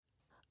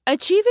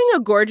Achieving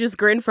a gorgeous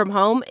grin from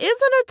home isn't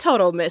a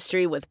total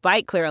mystery with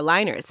Byte Clear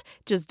aligners.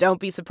 Just don't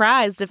be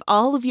surprised if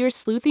all of your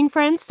sleuthing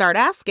friends start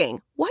asking,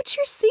 "What's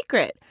your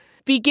secret?"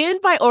 Begin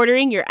by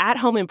ordering your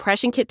at-home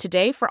impression kit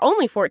today for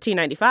only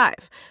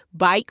 $14.95.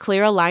 Byte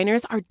Clear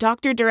aligners are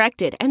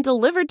doctor-directed and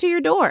delivered to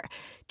your door.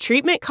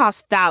 Treatment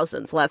costs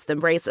thousands less than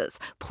braces.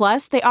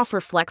 Plus, they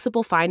offer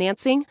flexible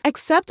financing,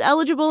 accept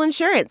eligible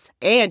insurance,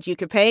 and you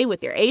can pay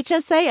with your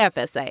HSA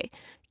FSA.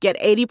 Get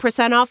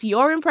 80% off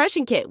your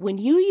impression kit when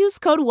you use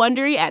code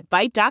WONDERY at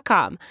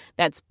Byte.com.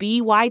 That's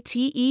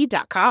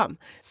BYTE.com.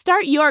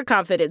 Start your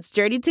confidence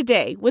journey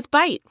today with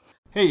Byte.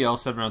 Hey y'all,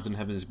 7 Rounds in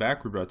Heaven is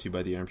back. We're brought to you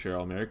by the Armchair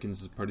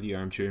All-Americans as part of the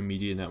Armchair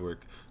Media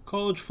Network.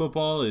 College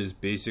football is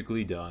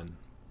basically done.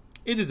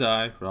 It is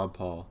I, Rob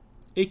Paul,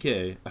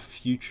 aka a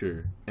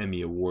future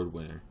Emmy Award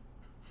winner.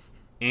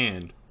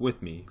 And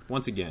with me,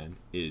 once again,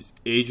 is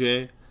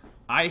AJ.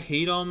 I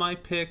hate all my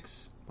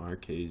picks,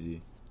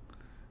 Marchese.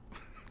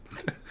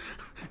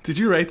 Did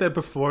you write that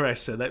before I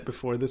said that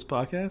before this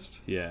podcast?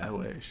 Yeah. I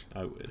wish.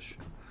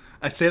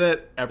 I say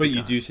that every time. But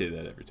you do say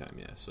that every time,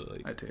 yeah. So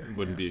like, it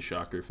wouldn't be a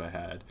shocker if I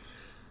had.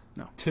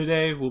 No.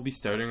 Today, we'll be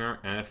starting our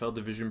NFL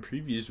division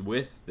previews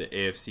with the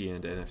AFC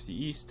and NFC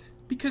East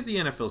because the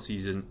NFL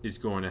season is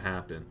going to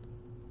happen.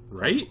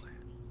 Right?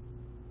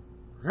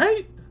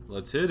 Right?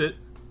 Let's hit it.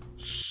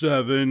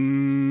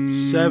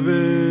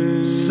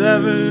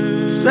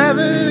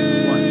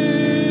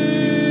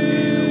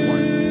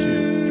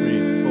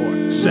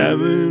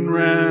 7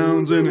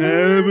 rounds in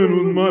heaven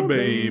with my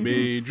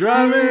baby,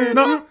 driving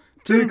up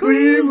to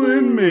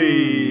Cleveland,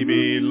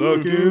 maybe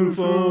looking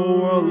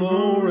for a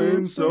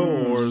Lawrence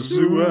or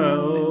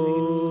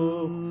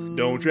Sewell.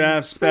 Don't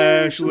draft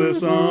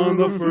specialists on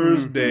the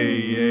first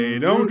day,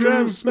 don't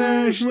draft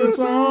specialists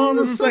on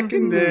the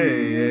second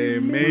day,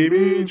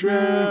 maybe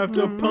draft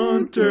a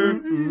punter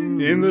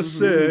in the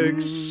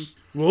sixth.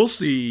 We'll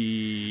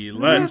see.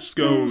 Let's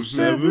go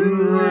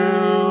 7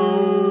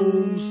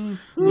 rounds.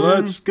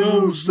 Let's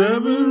go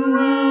 7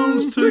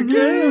 rounds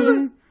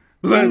together.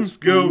 Let's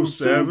go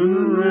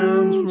 7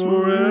 rounds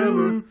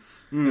forever.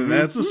 And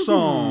that's a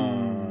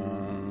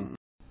song.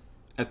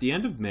 At the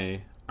end of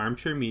May,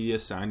 Armchair Media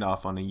signed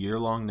off on a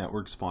year-long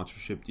network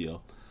sponsorship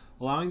deal,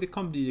 allowing the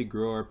company to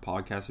grow our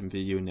podcast and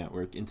video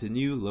network into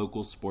new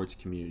local sports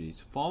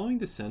communities. Following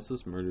the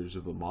senseless murders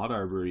of Ahmaud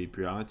Arbery,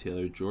 Breonna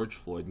Taylor, George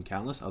Floyd, and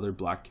countless other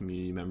black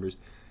community members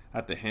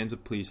at the hands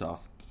of police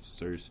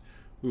officers,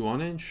 we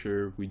want to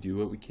ensure we do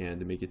what we can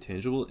to make a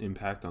tangible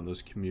impact on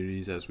those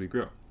communities as we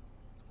grow.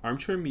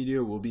 Armchair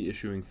Media will be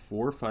issuing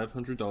 4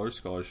 $500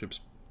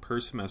 scholarships per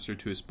semester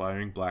to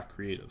aspiring black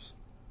creatives.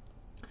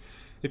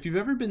 If you've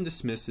ever been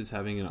dismissed as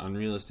having an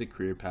unrealistic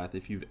career path,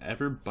 if you've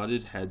ever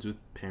butted heads with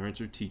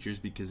parents or teachers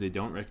because they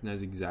don't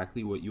recognize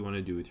exactly what you want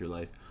to do with your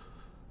life,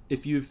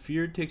 if you have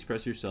feared to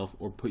express yourself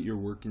or put your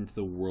work into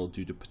the world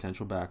due to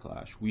potential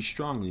backlash, we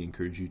strongly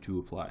encourage you to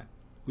apply.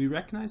 We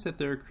recognize that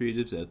there are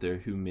creatives out there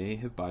who may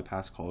have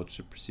bypassed college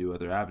to pursue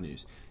other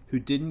avenues, who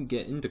didn't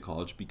get into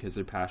college because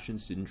their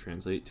passions didn't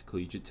translate to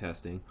collegiate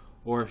testing,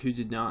 or who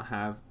did not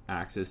have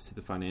access to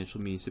the financial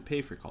means to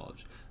pay for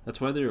college.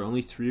 That's why there are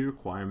only 3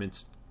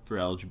 requirements for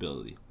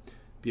eligibility.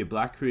 Be a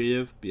black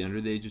creative, be under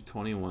the age of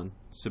 21,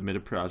 submit a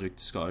project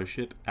to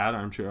scholarship at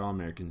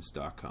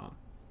armchairallamericans.com.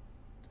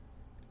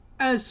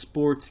 As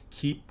sports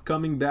keep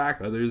coming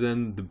back, other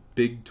than the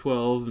Big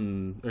 12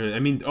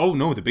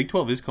 the Big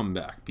 12 is coming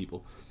back,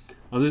 people.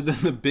 Other than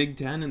the Big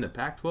 10 and the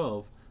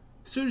Pac-12,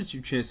 so does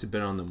your chance to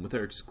bet on them with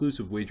our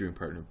exclusive wagering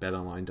partner,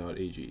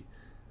 betonline.ag.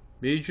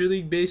 Major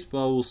League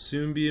Baseball will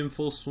soon be in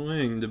full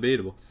swing,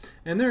 debatable,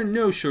 and there are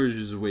no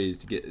shortages of ways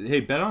to get...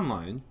 Hey,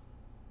 BetOnline,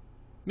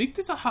 make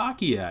this a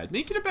hockey ad.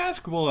 Make it a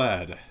basketball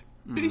ad.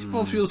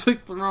 Baseball feels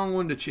like the wrong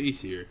one to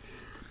chase here.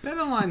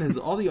 BetOnline has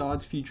all the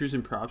odds, features,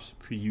 and props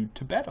for you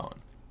to bet on.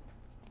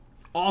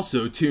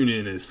 Also, tune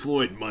in as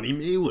Floyd Money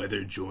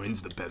Mayweather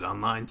joins the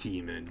BetOnline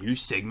team in a new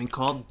segment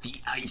called The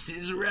Ice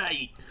is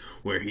Right,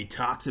 where he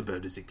talks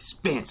about his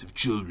expansive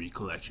jewelry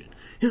collection.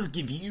 He'll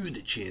give you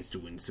the chance to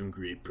win some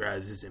great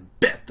prizes and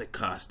bet the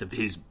cost of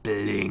his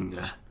bling.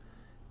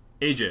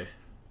 AJ.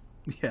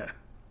 Yeah.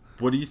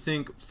 What do you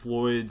think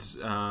Floyd's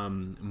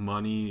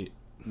money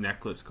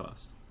necklace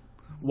costs?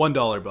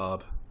 $1,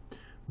 Bob.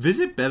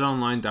 Visit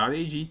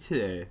betonline.ag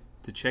today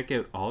to check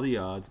out all the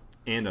odds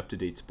and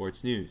up-to-date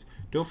sports news.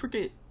 Don't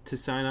forget to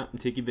sign up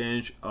and take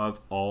advantage of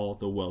all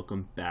the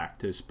welcome back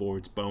to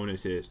sports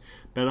bonuses.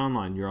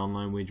 BetOnline, your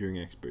online wagering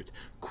experts.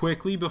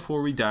 Quickly,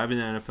 before we dive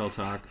into NFL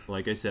talk,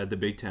 like I said, the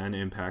Big 10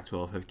 and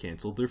Pac-12 have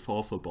canceled their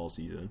fall football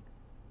season.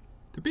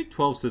 The Big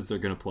 12 says they're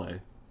going to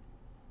play.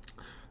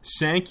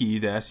 Sankey,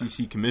 the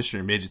SEC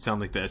commissioner, made it sound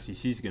like the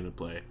SEC is going to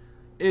play.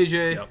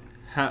 AJ, Yep.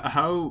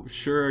 How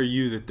sure are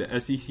you that the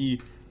SEC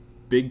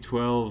Big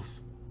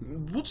 12...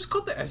 We'll just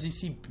call it the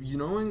SEC, you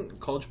know, in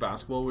college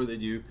basketball where they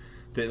do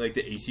the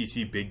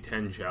ACC Big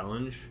 10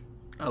 Challenge?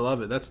 I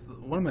love it. That's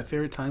one of my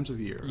favorite times of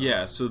year.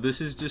 Yeah, so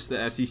this is just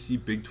the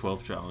SEC Big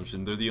 12 Challenge,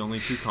 and they're the only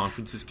 2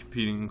 conferences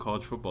competing in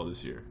college football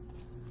this year.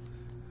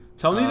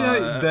 Tell me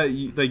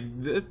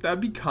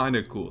that'd be kind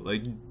of cool.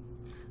 Like,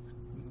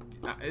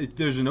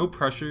 there's no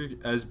pressure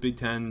as Big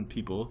Ten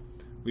people.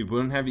 We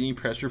wouldn't have any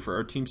pressure for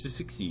our teams to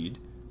succeed.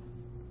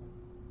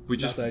 Not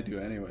that I do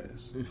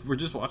anyways. We're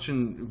just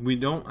watching. We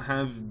don't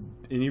have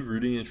any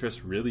rooting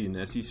interest really in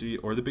the SEC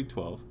or the Big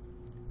 12.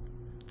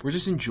 We're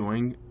just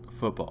enjoying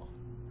football.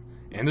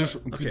 And there's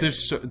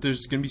going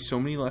to be so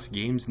many less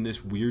games in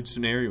this weird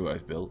scenario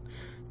I've built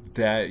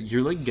that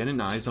you're like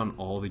getting eyes on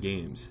all the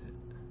games.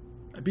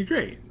 That'd be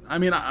great. I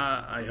mean,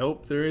 I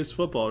hope there is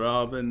football,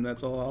 Rob, and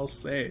that's all I'll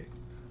say,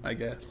 I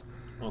guess.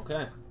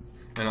 Okay.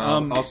 And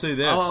I'll say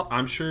this.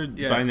 I'm sure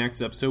by next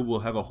episode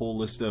we'll have a whole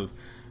list of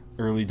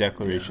early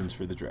declarations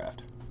for the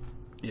draft.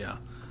 Yeah.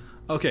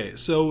 Okay,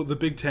 so the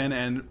Big Ten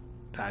and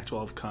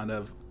Pac-12 kind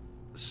of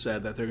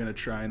said that they're going to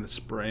try in the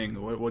spring.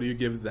 What do you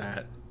give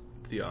that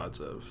the odds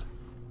of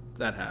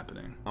that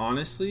happening?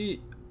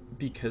 Honestly,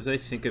 because I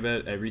think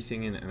about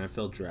everything in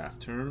NFL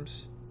draft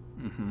terms,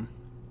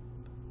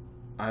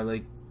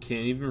 I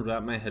can't even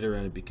wrap my head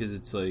around it, because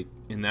it's like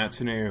in that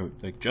scenario,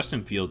 like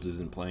Justin Fields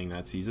isn't playing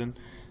that season.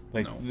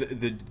 Like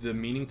the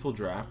meaningful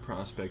draft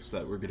prospects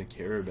that we're going to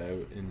care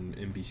about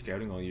and be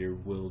scouting all year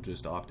will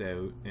just opt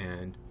out,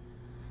 and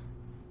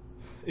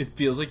it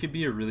feels like it'd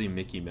be a really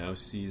Mickey Mouse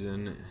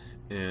season,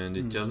 and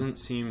it doesn't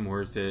seem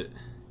worth it.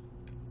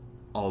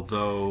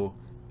 Although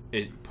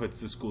it puts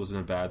the schools in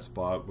a bad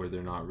spot where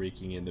they're not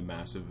raking in the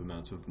massive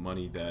amounts of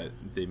money that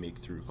they make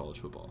through college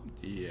football.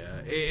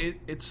 Yeah, it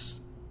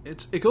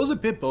goes a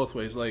bit both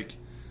ways. Like,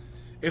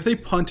 if they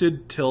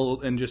punted till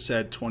and just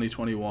said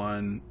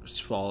 2021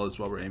 fall is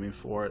what we're aiming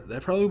for,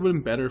 that probably would have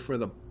been better for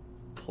the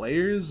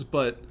players,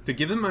 but to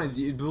give them an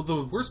idea,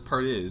 the worst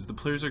part is the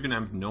players are going to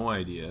have no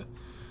idea.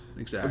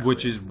 Exactly.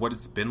 Which is what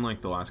it's been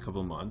like the last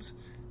couple of months.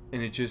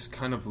 And it just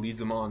kind of leads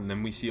them on. And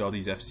then we see all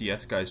these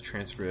FCS guys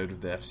transfer out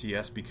of the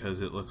FCS because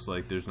it looks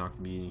like there's not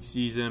going to be any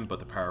season, but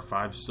the Power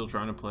 5 is still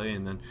trying to play.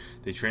 And then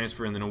they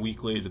transfer, and then a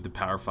week later the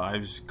Power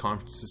 5's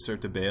conferences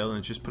start to bail. And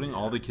it's just putting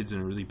all the kids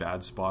in a really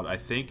bad spot. I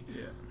think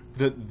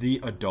the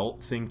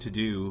adult thing to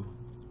do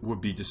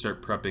would be to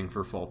start prepping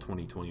for fall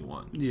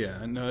 2021.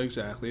 Yeah, no,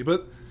 exactly.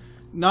 But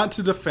not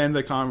to defend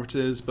the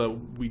conferences,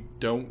 but we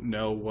don't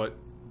know what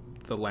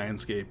the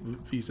landscape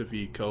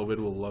vis-a-vis COVID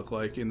will look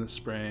like in the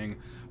spring.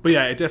 But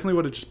yeah, it definitely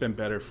would have just been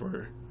better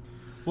for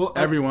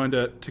everyone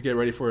to get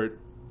ready for it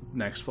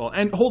next fall.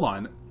 And hold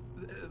on,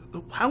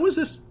 how is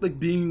this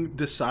being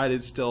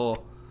decided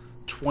still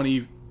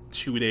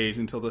 22 days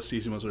until the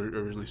season was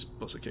originally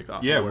supposed to kick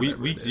off? Yeah,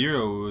 week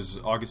 0 was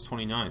August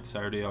 29th,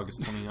 Saturday,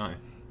 August 29th.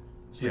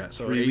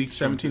 So 3 weeks,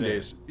 17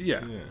 days.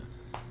 Yeah.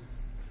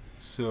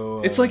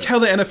 So it's like how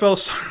the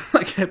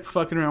NFL kept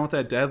fucking around with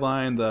that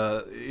deadline.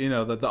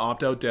 The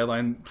opt-out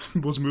deadline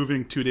was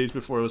moving 2 days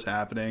before it was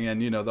happening,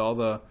 and all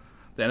the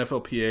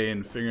NFLPA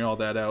and figuring all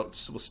that out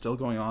was still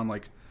going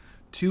on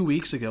 2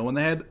 weeks ago when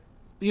they had,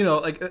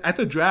 at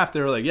the draft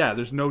they were like, yeah,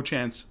 there's no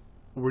chance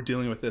we're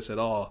dealing with this at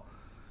all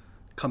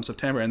come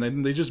September, and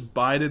then they just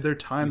bided their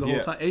time the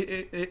whole time.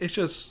 It's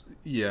just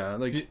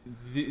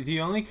the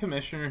only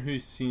commissioner who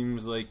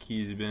seems like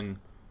he's been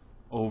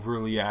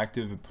overly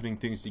active at putting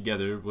things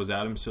together was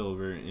Adam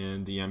Silver,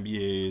 and the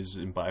NBA is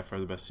in by far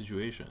the best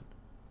situation.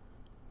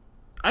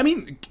 I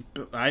mean,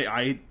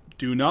 I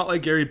do not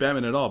like Gary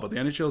Bettman at all, but the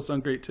NHL's done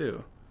great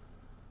too.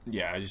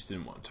 Yeah, I just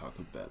didn't want to talk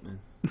with Bettman.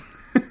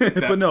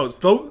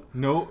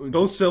 But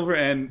both Silver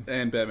and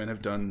Bettman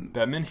have done.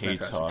 Bettman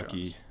hates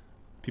hockey. Jobs.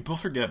 People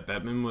forget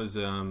Bettman was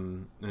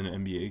an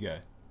NBA guy.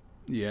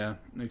 Yeah,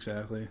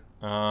 exactly.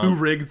 Who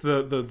rigged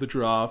the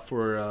draw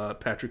for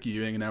Patrick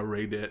Ewing and now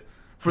rigged it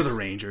for the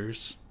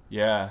Rangers.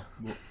 Yeah.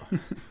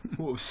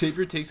 Well, save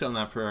your takes on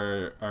that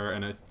for our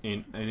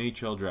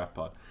NHL draft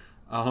pod.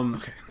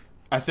 Okay.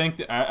 I think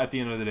that at the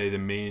end of the day, the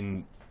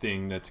main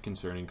thing that's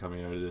concerning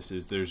coming out of this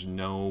is there's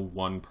no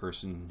one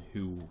person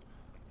who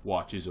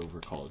watches over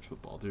college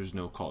football. There's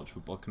no college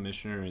football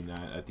commissioner, and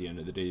that at the end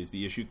of the day is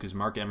the issue, because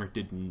Mark Emmert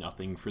did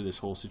nothing for this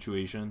whole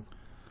situation.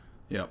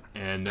 Yep.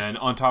 And then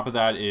on top of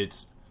that,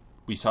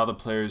 we saw the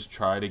players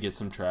try to get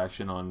some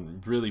traction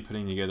on really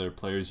putting together a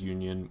players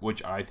union,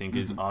 which I think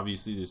is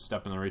obviously a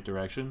step in the right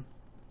direction.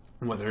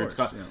 Whether it's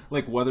got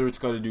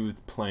to do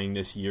with playing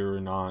this year or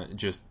not,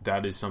 just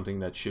that is something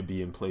that should be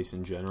in place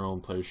in general,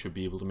 and players should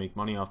be able to make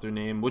money off their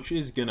name, which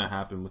is going to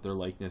happen with their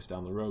likeness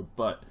down the road.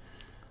 But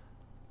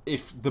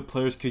if the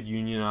players could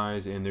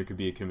unionize and there could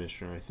be a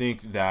commissioner, I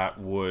think that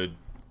would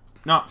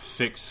not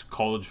fix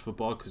college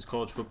football, because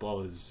college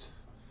football is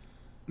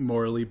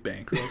morally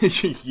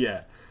bankrupt.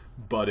 Yeah.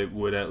 But it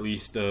would at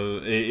least,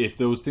 if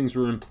those things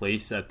were in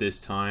place at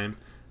this time,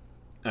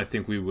 I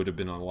think we would have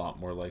been a lot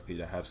more likely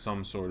to have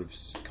some sort of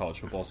college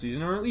football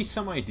season, or at least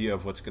some idea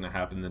of what's going to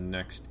happen in the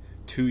next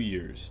 2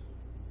 years.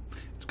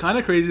 It's kind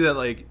of crazy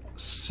that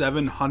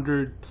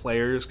 700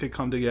 players could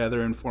come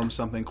together and form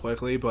something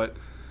quickly, but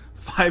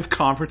 5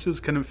 conferences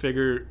couldn't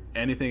figure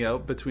anything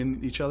out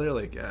between each other.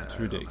 It's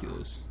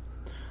ridiculous.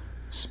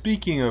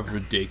 Speaking of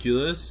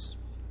ridiculous,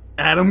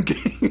 Adam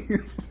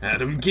Gase.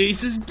 Adam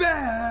Gase is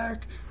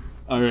back.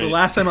 All right. So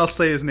last time I'll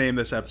say his name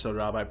this episode,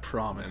 Rob, I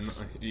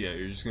promise. Yeah,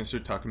 you're just going to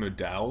start talking about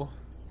Dow?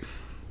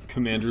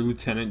 Commander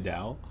Lieutenant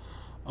Dow?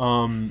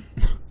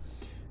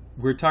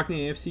 We're talking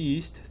AFC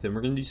East, then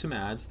we're going to do some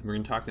ads, then we're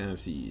going to talk to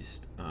NFC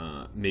East.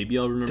 Maybe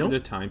I'll remember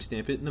to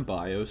timestamp it in the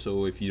bio,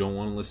 so if you don't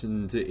want to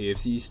listen to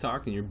AFC East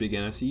talk and you're a big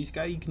NFC East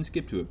guy, you can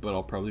skip to it, but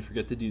I'll probably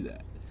forget to do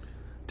that.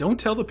 Don't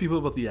tell the people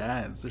about the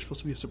ads. They're supposed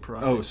to be a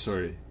surprise. Oh,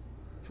 sorry.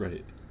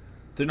 Right.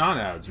 They're not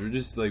ads. We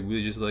just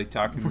like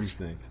talking these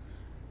things.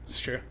 It's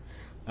true.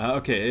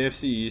 Okay,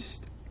 AFC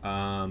East.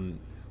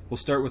 We'll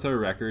start with our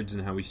records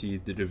and how we see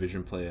the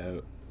division play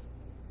out.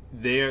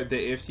 The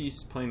AFC East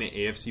is playing the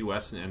AFC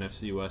West and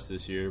NFC West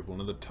this year.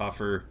 One of the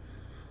tougher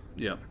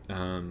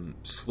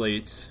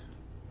slates.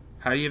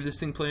 How do you have this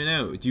thing playing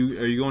out?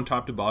 Are you going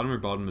top to bottom or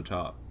bottom to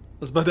top?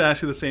 I was about to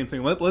ask you the same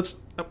thing. Let's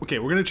okay,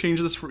 we're going to change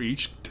this for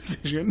each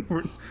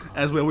division.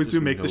 As we always do,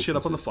 make this shit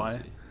up on the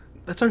fly.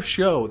 That's our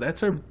show.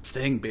 That's our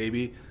thing,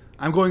 baby.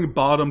 I'm going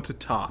bottom to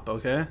top,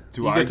 okay?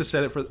 You get to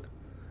set it for...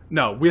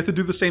 No, we have to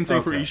do the same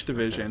thing for each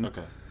division.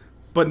 Okay.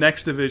 But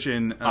next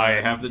division... I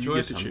have the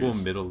choice. I'm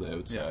going middle to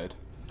outside.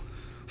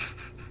 Yeah.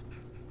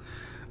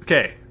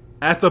 Okay,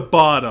 at the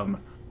bottom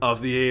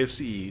of the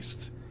AFC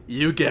East,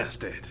 you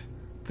guessed it,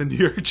 the New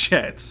York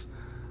Jets.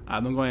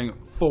 I'm going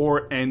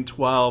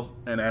 4-12,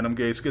 and Adam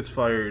Gase gets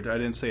fired. I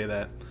didn't say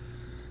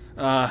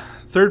that.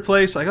 Third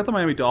place, I got the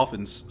Miami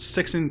Dolphins,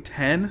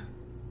 6-10.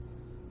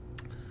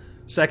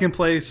 Second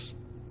place,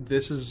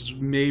 this is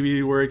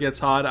maybe where it gets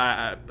hot.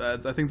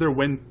 I think their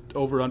win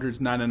over under is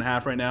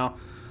 9.5 right now.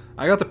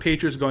 I got the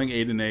Patriots going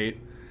 8-8,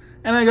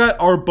 and I got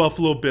our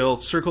Buffalo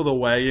Bills circled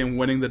away and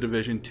winning the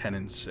division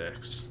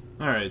 10-6.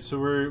 All right, so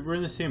we're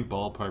in the same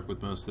ballpark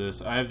with most of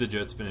this. I have the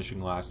Jets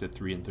finishing last at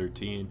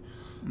 3-13.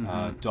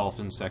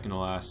 Dolphins second to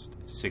last,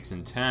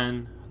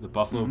 6-10. The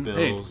Buffalo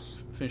Bills.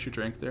 Hey, finish your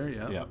drink there,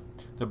 yeah. Yeah.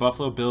 The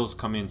Buffalo Bills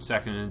come in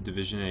second in the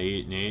division at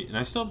 8-8, and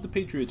I still have the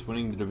Patriots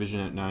winning the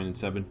division at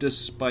 9-7,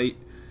 despite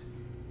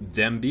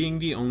them being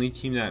the only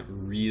team that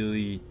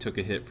really took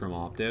a hit from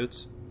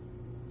opt-outs.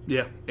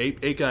 Yeah,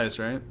 eight guys,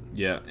 right?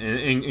 Yeah,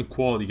 and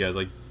quality guys.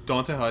 Like,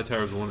 Dante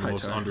Hightower is one of the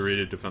most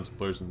underrated defensive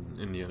players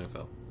in the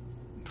NFL.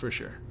 For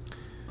sure.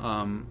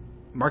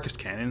 Marcus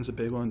Cannon's a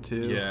big one,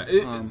 too. Yeah,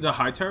 the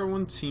Hightower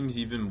one seems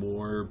even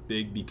more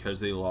big because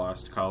they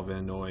lost Kyle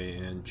Van Noy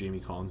and Jamie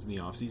Collins in the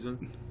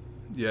offseason.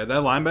 Yeah,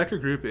 that linebacker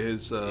group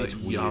is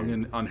young weird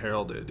and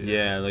unheralded.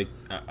 Yeah, like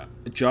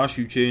Josh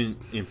Uche and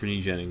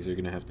Anthony Jennings are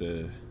going to have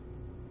to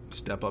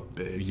step up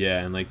big. Yeah,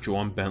 and like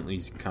Juwan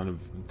Bentley's kind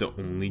of the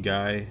only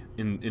guy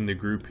in the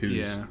group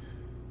who's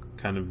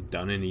kind of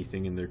done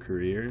anything in their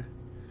career.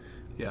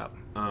 Yeah.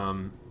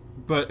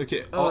 But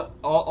okay,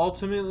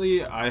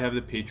 ultimately I have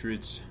the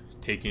Patriots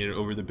taking it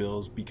over the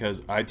Bills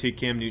because I take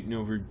Cam Newton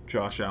over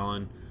Josh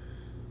Allen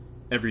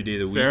every day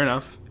of the week. Fair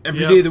enough.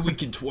 Every day of the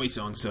week and twice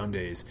on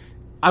Sundays.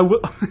 I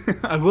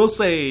will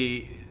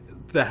say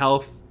the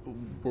health.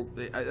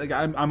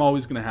 I'm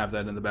always going to have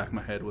that in the back of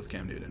my head with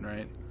Cam Newton,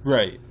 right?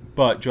 Right,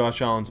 but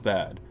Josh Allen's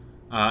bad.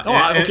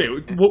 Okay.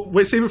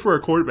 We'll save it for our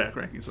quarterback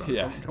rankings.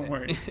 Yeah, don't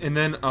worry. And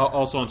then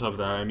also on top of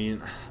that, I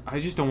mean, I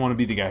just don't want to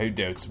be the guy who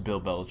doubts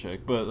Bill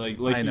Belichick. But like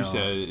you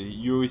said,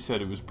 you always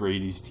said it was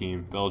Brady's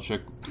team.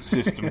 Belichick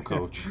system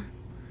coach.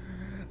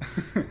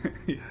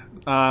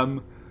 Yeah.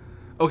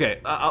 Okay.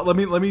 Let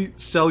me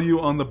sell you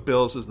on the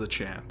Bills as the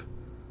champ.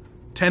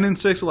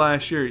 10-6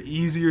 last year,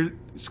 easier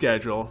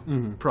schedule,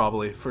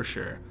 probably for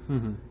sure.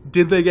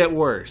 Did they get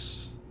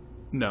worse?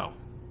 No,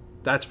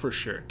 that's for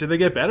sure. Did they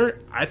get better?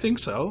 I think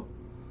so.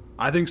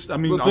 I mean,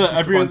 obviously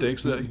Stephon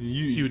Diggs is a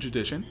huge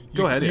addition.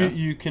 Go ahead.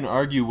 You can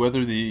argue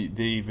whether they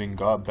even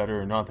got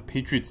better or not. The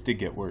Patriots did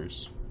get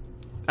worse.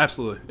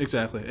 Absolutely,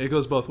 exactly. It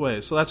goes both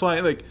ways. So that's why,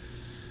 like,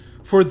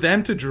 for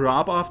them to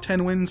drop off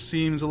 10 wins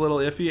seems a little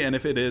iffy, and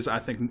if it is, I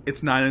think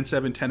it's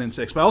 9-7,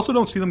 10-6. But I also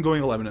don't see them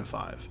going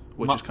 11-5,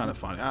 which is kind of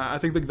funny. I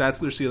think that's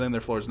their ceiling. Their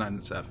floor is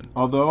 9-7.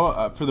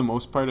 Although, for the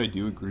most part, I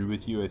do agree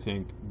with you. I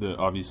think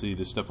obviously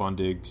the Stephon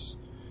Diggs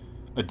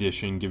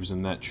addition gives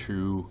them that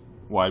true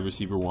wide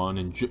receiver one,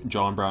 and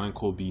John Brown and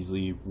Cole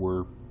Beasley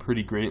were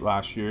pretty great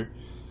last year.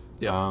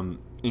 Yeah, and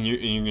you're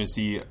going to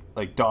see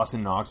like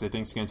Dawson Knox. I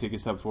think is going to take a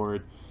step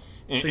forward.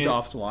 I think the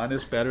offensive line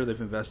is better. They've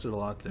invested a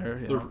lot there.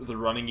 The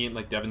running game,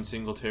 like Devin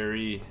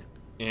Singletary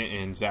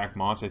and Zach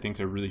Moss, I think is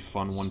a really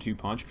fun 1-2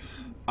 punch.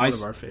 One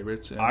of our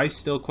favorites. Yeah. I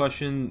still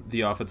question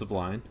the offensive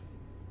line.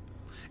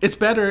 It's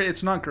better.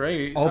 It's not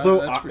great.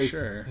 Although that's for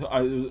sure.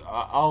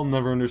 I'll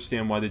never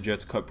understand why the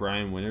Jets cut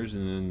Brian Winters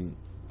and then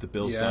the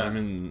Bills signed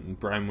him, and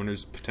Brian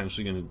Winters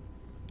potentially going to.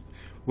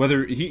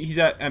 Whether he's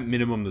at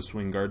minimum the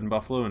swing guard in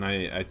Buffalo, and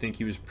I think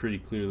he was pretty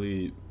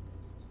clearly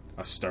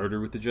a starter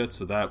with the Jets,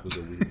 so that was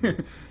a weird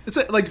move. It's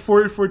like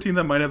for a team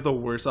that might have the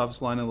worst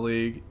offensive line in the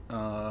league.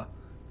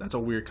 That's a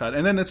weird cut,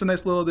 and then it's a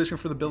nice little addition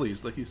for the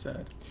Billies, like you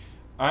said.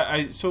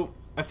 I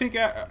think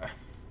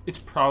it's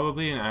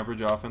probably an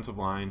average offensive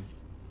line.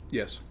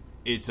 Yes,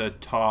 it's a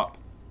top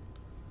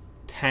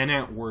 10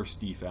 at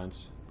worst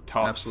defense,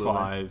 top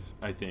 5,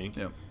 I think.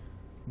 Yeah.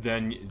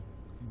 Then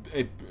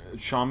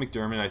Sean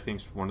McDermott, I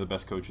think, is one of the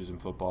best coaches in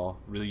football.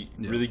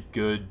 Really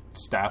good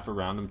staff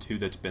around him too.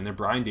 That's been there.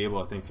 Brian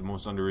Daboll, I think, is the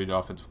most underrated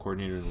offensive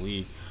coordinator in the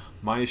league.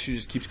 My issue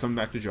just keeps coming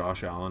back to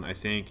Josh Allen. I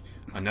think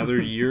another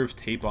year of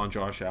tape on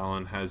Josh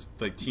Allen has,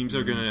 like, teams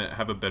are going to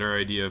have a better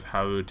idea of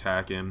how to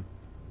attack him.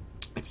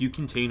 If you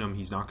contain him,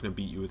 he's not going to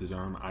beat you with his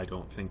arm, I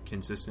don't think,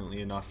 consistently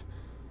enough.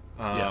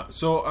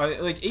 So,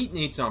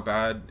 8-8's not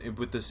bad.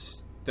 With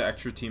the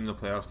extra team in the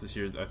playoffs this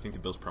year, I think the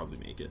Bills probably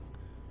make it.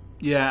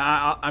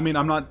 Yeah, I mean,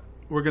 I'm not...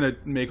 We're going to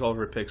make all of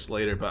our picks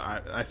later, but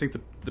I think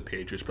the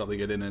Patriots probably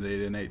get in at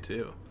 8-8,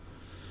 too.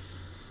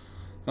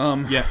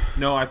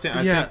 I think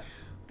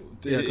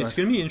it's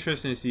go going to be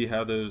interesting to see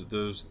how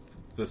the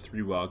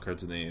 3 wild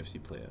cards in the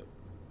AFC play out.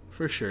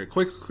 For sure.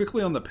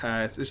 Quickly on the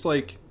Pats, it's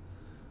like...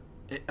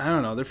 I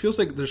don't know. There feels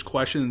like there's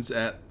questions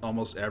at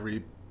almost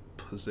every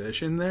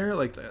position there.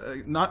 Like,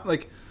 not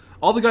like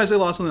all the guys they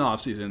lost in the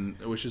offseason,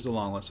 which is a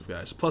long list of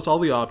guys, plus all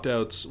the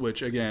opt-outs,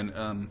 which again,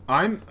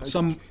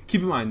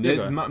 keep in mind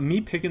me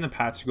picking the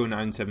Pats to go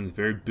 9-7 is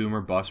very boom or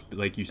bust,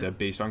 like you said,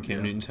 based on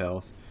Cam Newton's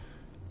health,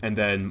 and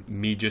then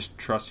me just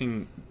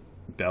trusting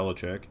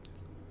Belichick.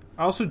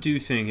 I also do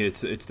think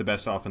it's the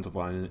best offensive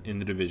line in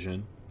the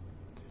division.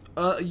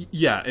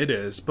 Yeah, it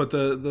is, but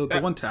the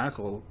one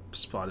tackle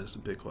spot is a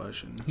big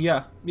question.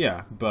 Yeah,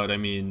 but I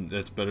mean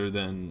that's better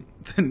than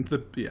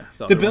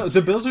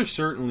the Bills are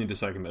certainly the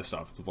second best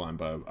offensive line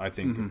by I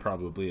think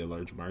probably a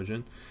large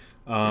margin.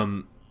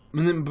 And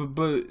then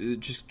but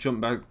just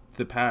jump back to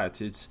the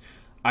Pats.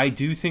 I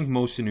do think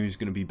Mo Sanu is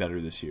going to be better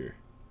this year.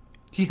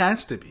 He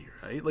has to be,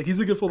 right? Like, he's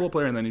a good football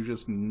player, and then he's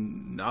just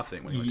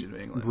nothing when he went to New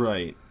England,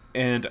 right?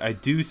 And I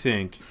do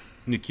think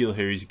N'Keal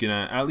Harry's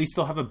gonna, at least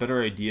they'll have a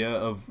better idea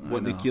of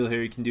what N'Keal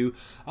Harry can do.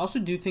 I also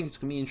do think it's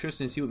gonna be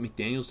interesting to see what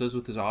McDaniels does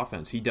with his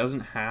offense. He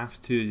doesn't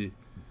have to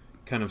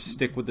kind of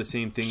stick with the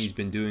same thing he's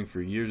been doing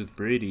for years with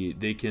Brady.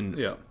 They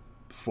can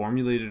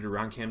formulate it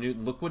around Cam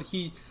Newton. Look what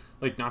he,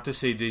 like, not to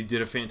say they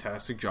did a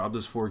fantastic job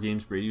those 4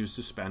 games Brady was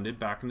suspended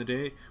back in the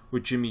day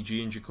with Jimmy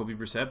G and Jacoby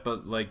Brissett,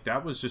 but like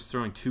that was just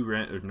throwing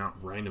 2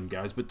 not random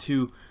guys, but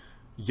 2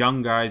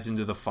 young guys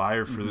into the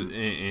fire for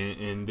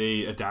and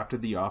they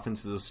adapted the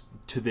offense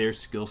to their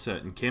skill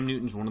set. And Cam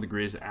Newton's one of the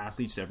greatest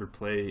athletes to ever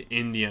play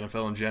in the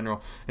NFL in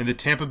general. And the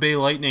Tampa Bay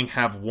Lightning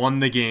have won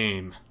the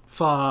game.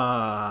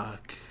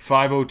 Fuck.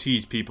 5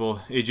 OTs,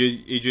 people.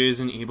 AJ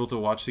isn't able to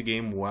watch the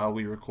game while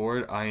we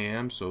record. I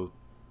am, so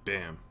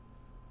bam.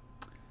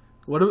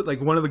 One of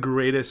the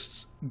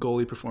greatest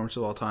goalie performances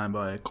of all time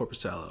by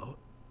Korpisalo.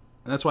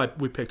 And that's why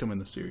we picked him in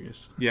the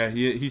series. Yeah,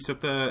 he set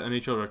the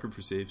NHL record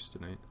for saves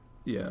tonight.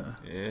 Yeah,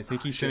 I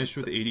think he finished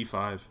with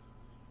 85.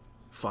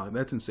 Fuck,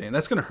 that's insane.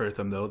 That's gonna hurt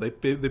them though. They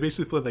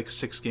basically played like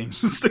 6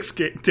 games in 6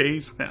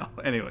 days now.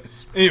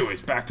 Anyways,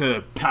 back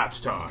to Pats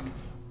talk.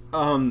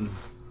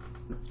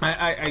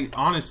 I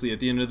honestly,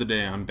 at the end of the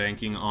day, I'm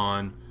banking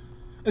on.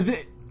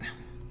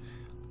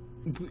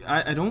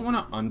 I don't want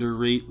to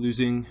underrate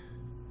losing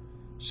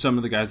some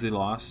of the guys they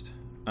lost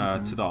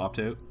to the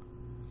opt-out.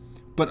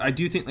 But I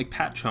do think, like,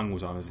 Pat Chung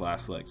was on his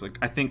last legs. Like,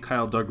 I think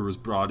Kyle Duggar was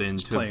brought in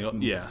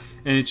and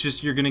it's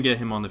just, you're going to get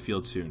him on the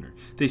field sooner.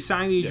 They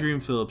signed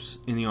Adrian Phillips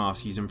in the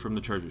offseason from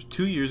the Chargers.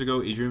 2 years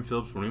ago, Adrian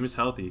Phillips, when he was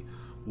healthy,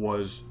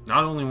 was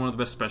not only one of the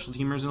best special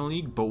teamers in the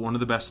league, but one of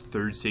the best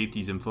third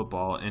safeties in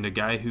football, and a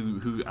guy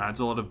who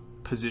adds a lot of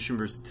position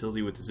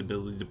versatility with his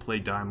ability to play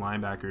dime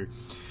linebacker.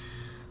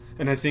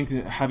 And I think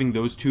that having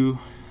those two,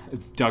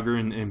 Duggar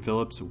and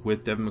Phillips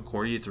with Devin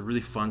McCourty, it's a really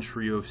fun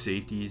trio of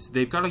safeties.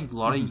 They've got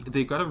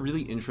they've got a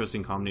really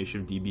interesting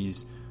combination of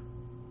DBs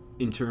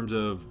in terms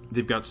of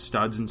they've got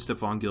studs in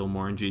Stephon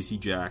Gilmore and J.C.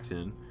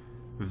 Jackson,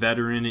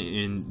 veteran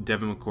in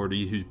Devin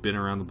McCourty who's been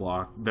around the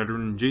block,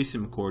 veteran in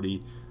Jason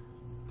McCourty,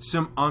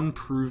 some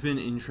unproven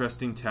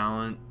interesting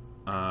talent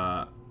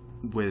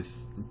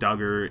with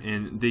Duggar,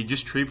 and they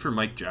just trade for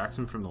Mike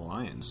Jackson from the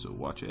Lions, so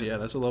watch it. Yeah,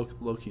 that's a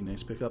low-key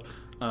nice pickup.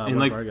 And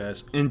one of our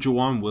guys. And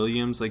Jawan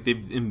Williams, like,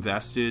 they've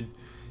invested.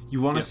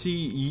 You want to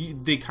see,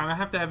 they kind of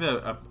have to have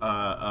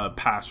a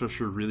pass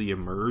rusher really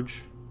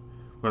emerge,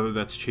 whether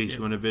that's Chase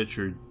Winovich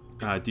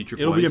or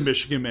Dietrich It'll Weiss. be a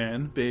Michigan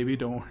man, baby,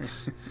 don't worry.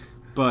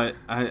 But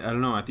I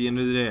don't know, at the end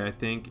of the day, I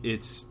think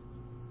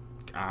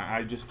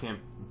I just can't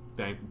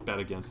bet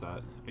against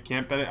that. I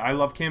can't bet it. I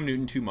love Cam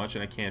Newton too much,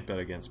 and I can't bet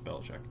against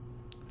Belichick.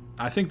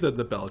 I think that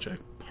the Belichick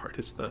part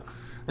is the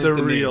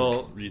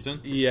real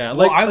reason. Yeah,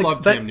 I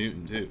love Cam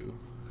Newton too.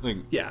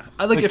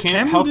 If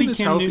Cam Newton is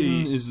healthy,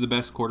 Newton is the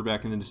best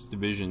quarterback in this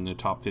division, the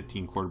top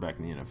 15 quarterback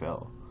in the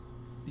NFL.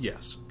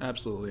 Yes,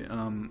 absolutely.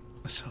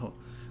 So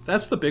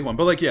that's the big one.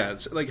 But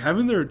it's like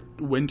having their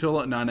win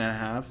total at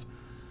 9.5.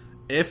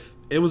 If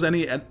it was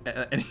any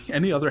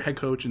other head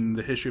coach in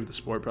the history of the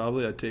sport,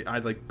 probably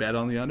I'd bet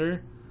on the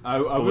under. I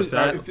would.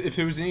 If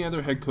there was any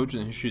other head coach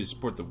in the history of the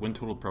sport, the win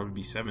total would probably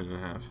be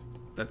 7.5.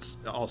 That's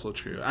also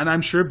true. And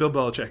I'm sure Bill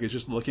Belichick is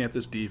just looking at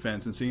this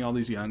defense and seeing all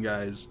these young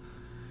guys,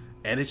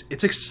 and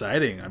it's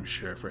exciting, I'm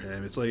sure, for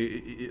him. It's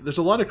like there's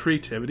a lot of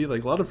creativity,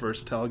 like a lot of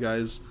versatile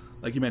guys.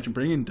 Like you mentioned,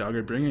 bringing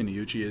Duggar, bringing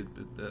Uchi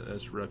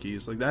as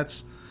rookies.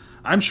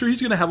 I'm sure he's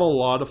going to have a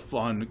lot of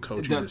fun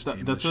coaching this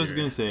team. That's what I was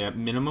going to say. At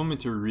minimum,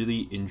 it's a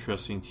really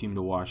interesting team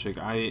to watch. Like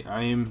I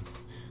am.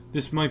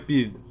 This might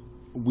be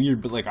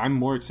weird, but like I'm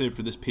more excited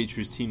for this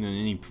Patriots team than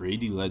any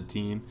Brady-led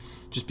team,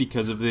 just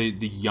because of the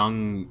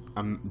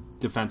young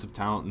defensive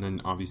talent, and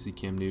then obviously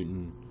Cam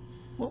Newton.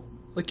 Well,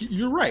 like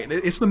you're right.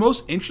 It's the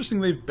most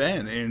interesting they've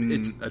been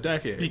in a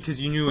decade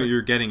Because you knew what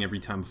you're getting every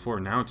time before.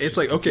 Now it's just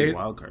like, a complete okay,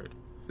 wild card.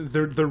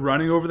 They're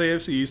running over the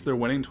AFC East. They're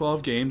winning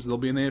 12 games. They'll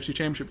be in the AFC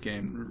Championship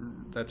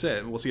game. That's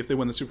it. We'll see if they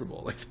win the Super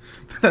Bowl. Like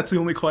that's the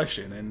only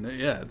question. And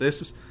yeah,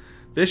 this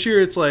year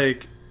it's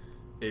like,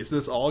 is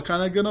this all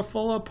kind of gonna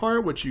fall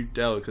apart? Which you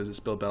doubt because it's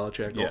Bill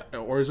Belichick. Yeah.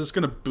 Or is this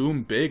gonna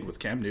boom big with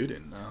Cam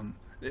Newton?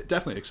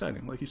 Definitely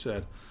exciting, like you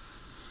said.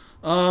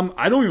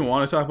 I don't even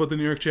want to talk about the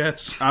New York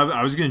Jets.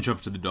 I was going to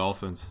jump to the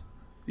Dolphins.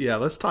 Yeah,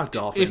 let's talk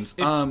Dolphins.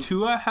 If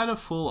Tua had a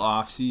full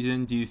off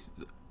season, do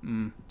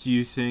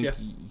you think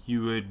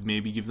you would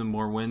maybe give them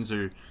more wins,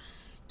 or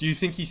do you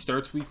think he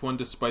starts week 1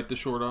 despite the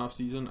short off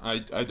season?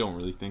 I don't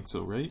really think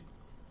so, right?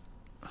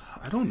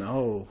 I don't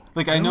know.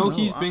 Like I know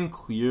he's been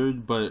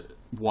cleared, but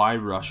why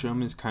rush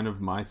him is kind of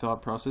my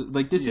thought process.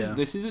 Like this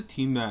is a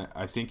team that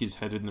I think is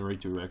headed in the right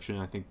direction.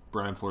 I think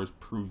Brian Flores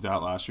proved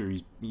that last year.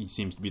 He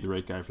seems to be the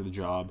right guy for the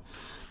job.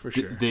 For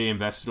sure. They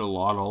invested a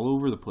lot all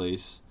over the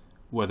place,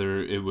 whether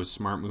it was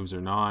smart moves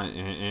or not,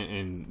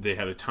 and they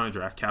had a ton of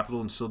draft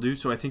capital and still do.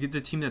 So I think it's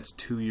a team that's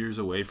 2 years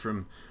away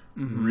from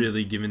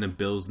really giving the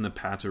Bills and the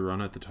Pats a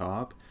run at the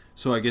top.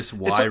 So I guess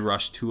why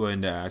rush Tua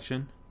into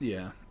action?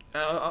 Yeah.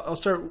 I'll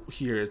start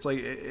here. It's like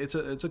it's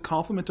a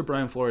compliment to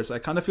Brian Flores. I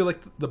kind of feel like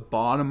the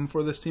bottom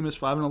for this team is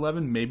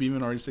 5-11, maybe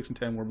even already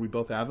 6-10, where we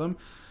both have them,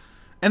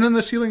 and then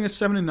the ceiling is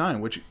 7-9.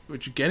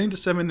 Which getting to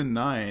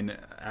 7-9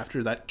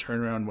 after that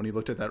turnaround when he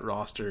looked at that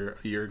roster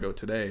a year ago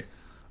today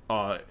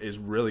is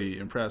really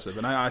impressive.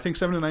 And I think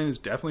 7-9 is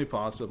definitely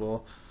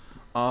possible.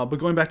 But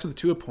going back to the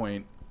Tua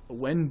point,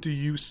 when do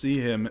you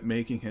see him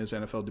making his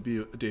NFL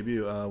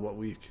debut? What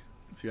week?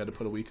 If you had to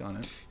put a week on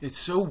it, it's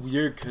so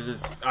weird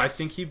because I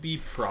think he'd be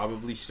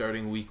probably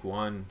starting week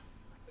 1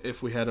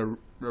 if we had a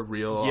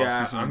real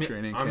off-season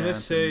training camp.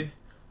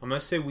 I'm gonna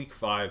say week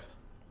 5.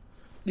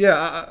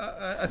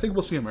 Yeah, I think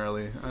we'll see him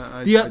early.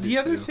 The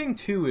other thing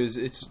too is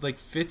it's like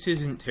Fitz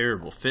isn't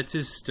terrible. Fitz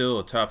is still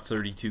a top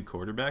 32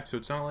 quarterback, so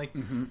it's not like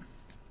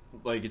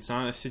like it's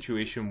not a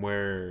situation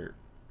where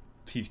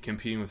he's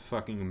competing with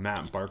fucking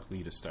Matt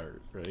Barkley to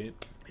start, right?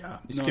 Yeah,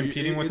 he's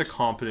competing with a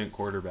competent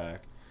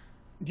quarterback.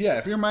 Yeah,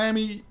 if you're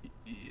Miami,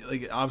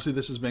 like obviously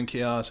this has been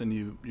chaos,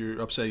 and you're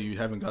upset you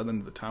haven't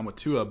gotten the time with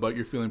Tua, but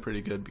you're feeling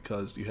pretty good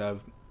because you have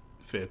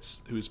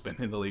Fitz, who's been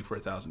in the league for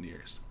 1,000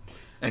 years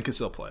and can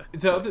still play.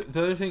 The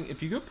other thing,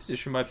 if you go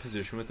position by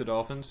position with the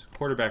Dolphins,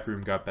 quarterback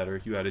room got better.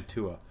 You added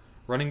Tua.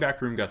 Running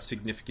back room got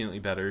significantly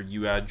better.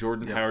 You add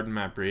Jordan Howard and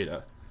Matt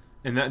Breida,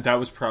 and that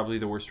was probably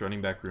the worst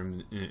running back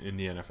room in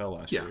the NFL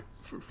last year.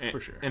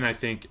 For sure. And I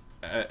think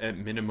at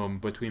minimum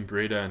between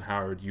Breida and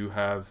Howard, you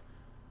have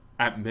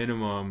at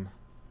minimum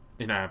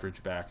an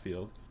average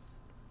backfield.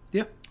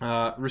 Yeah.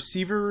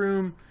 Receiver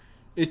room,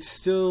 it's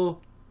still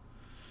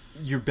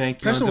you're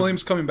banking Preston on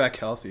Williams coming back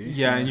healthy.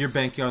 Yeah, and you're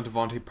banking on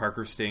Devontae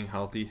Parker staying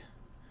healthy.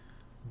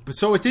 But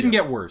so it didn't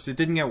get worse. It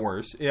didn't get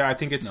worse. Yeah, I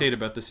think it stayed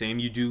about the same.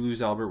 You do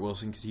lose Albert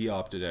Wilson because he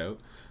opted out,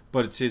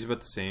 but it stays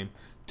about the same.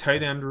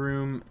 Tight end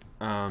room,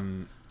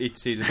 it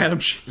stays about Adam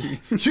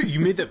Shaheen. You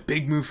made that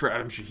big move for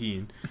Adam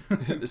Shaheen.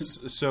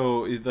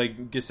 So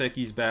like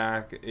Gesicki's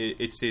back,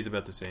 it stays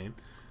about the same.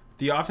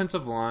 The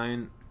offensive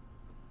line,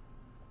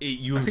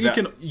 you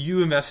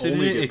invested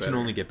in it. It can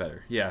only get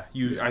better. Yeah,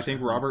 I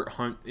think Robert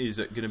Hunt is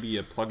going to be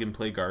a plug and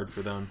play guard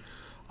for them.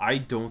 I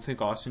don't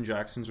think Austin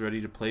Jackson's ready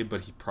to play,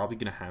 but he's probably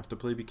going to have to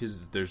play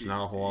because there's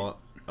not a whole lot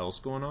else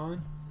going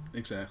on.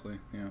 Exactly.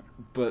 Yeah.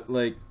 But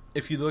like,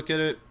 if you look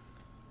at it,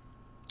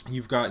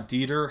 you've got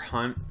Dieter,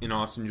 Hunt, and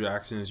Austin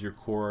Jackson as your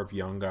core of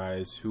young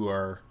guys who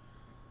are,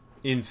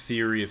 in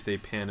theory, if they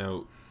pan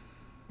out,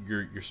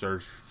 your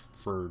starters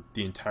for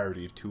the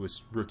entirety of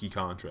Tua's rookie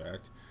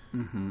contract.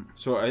 Mm-hmm.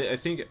 So I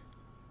think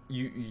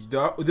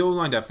the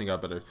O-line definitely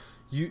got better.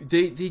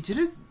 They did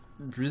a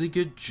really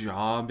good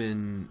job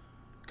in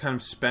kind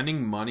of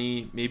spending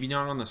money, maybe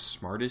not on the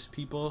smartest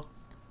people,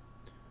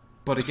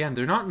 but again,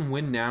 they're not in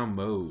win now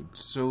mode.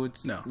 So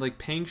it's like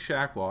paying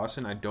Shaq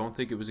Lawson. I don't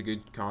think it was a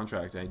good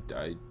contract. I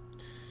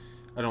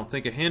don't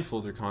think a handful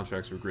of their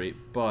contracts were great,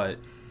 but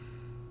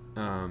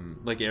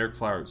like Eric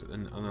Flowers,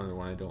 another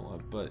one I don't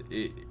love, but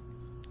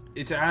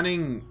it's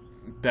adding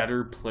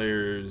better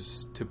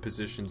players to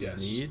positions of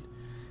need.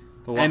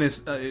 And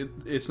it's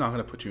not going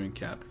to put you in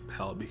cap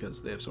hell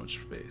because they have so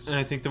much space. And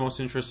I think the most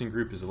interesting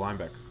group is the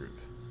linebacker group.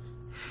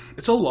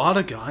 It's a lot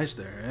of guys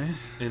there, eh?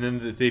 And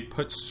then they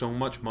put so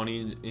much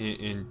money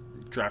in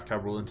draft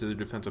capital into the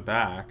defensive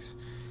backs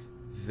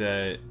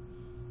that,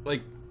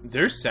 like,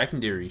 their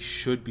secondary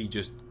should be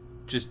just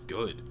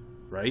good,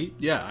 right?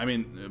 Yeah, I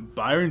mean,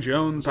 Byron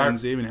Jones and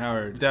Xavier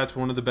Howard. That's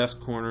one of the best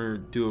corner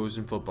duos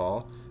in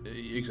football.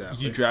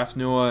 Exactly. You draft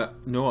Noah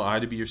I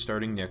to be your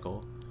starting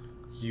nickel.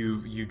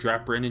 You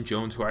draft Brandon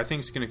Jones, who I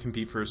think is going to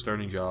compete for a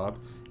starting job,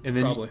 and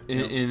then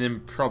and then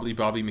probably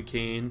Bobby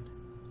McCain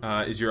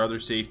is your other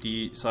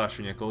safety /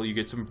 nickel. You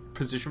get some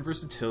position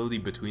versatility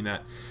between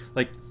that.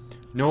 Like,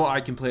 Noah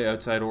I can play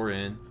outside or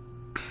in.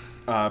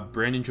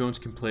 Brandon Jones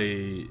can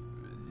play.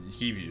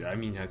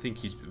 I think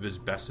he's his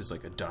best as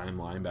like a dime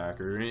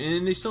linebacker,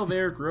 and they still have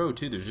Eric Rowe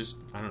too. There's just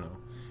I don't know.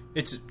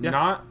 It's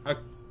not a.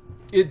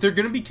 They're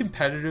going to be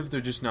competitive.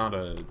 They're just not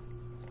a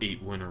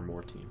 8-win or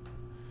more team.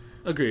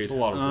 Agreed. It's a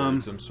lot of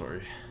words. I'm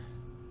sorry.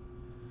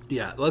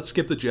 Yeah, let's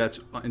skip the Jets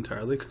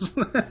entirely. Cause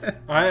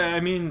I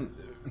mean,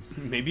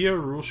 maybe a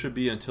rule should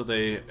be until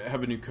they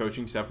have a new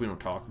coaching staff, we don't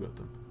talk about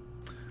them.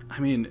 I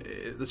mean,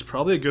 it's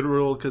probably a good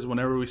rule because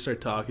whenever we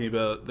start talking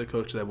about the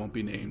coach that won't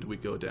be named, we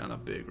go down a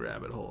big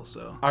rabbit hole.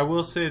 So I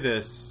will say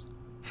this: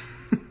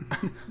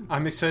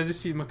 I'm excited to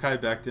see Mekhi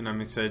Becton.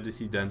 I'm excited to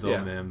see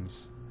Denzel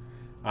Mims.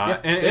 They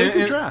had a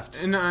good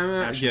draft. And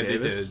Ashton they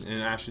Davis. did.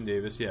 And Ashton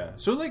Davis, yeah.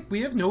 So like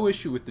we have no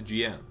issue with the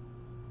GM.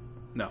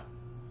 No.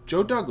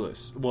 Joe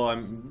Douglas.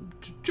 Well,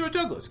 Joe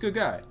Douglas, good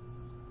guy.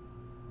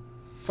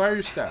 Fire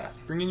your staff.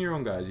 Bring in your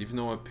own guys, even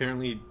though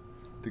apparently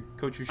the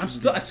coach you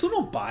should. I still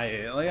don't buy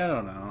it. Like I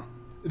don't know.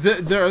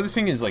 The other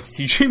thing is like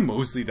CJ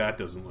Mosley. That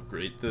doesn't look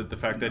great. The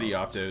fact that he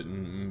opted out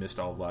and missed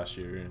all of last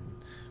year.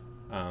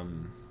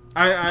 And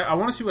I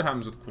want to see what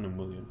happens with Quinnen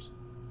Williams.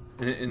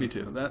 And me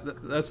too.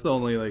 That's the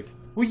only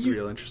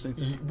real interesting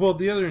thing. Well,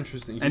 the other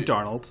interesting and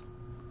Darnold.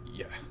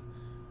 Yeah,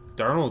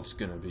 Darnold's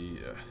gonna be.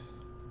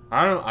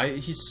 I don't know.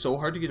 He's so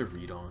hard to get a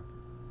read on.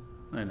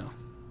 I know.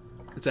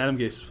 It's Adam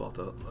Gase's fault,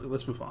 though.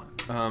 Let's move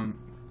on.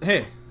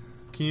 Hey,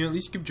 can you at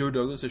least give Joe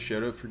Douglas a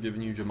shout out for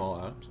giving you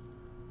Jamal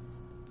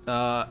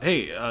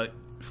Adams?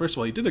 First of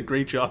all, he did a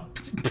great job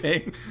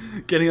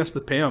getting us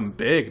to pay him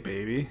big,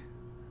 baby.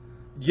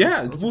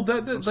 Yeah,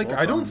 that's like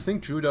I don't fun.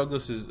 think Joe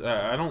Douglas is.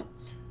 I don't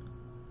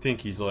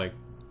think he's like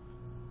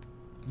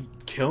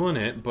killing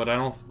it, but I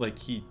don't like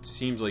he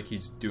seems like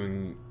he's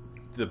doing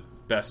the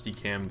best he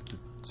can with the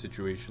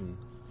situation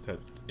that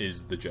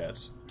is the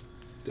Jets.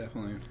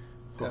 Definitely.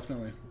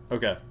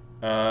 Okay.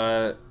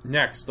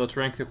 Next, let's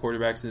rank the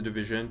quarterbacks in the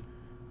division.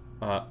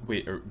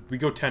 We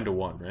go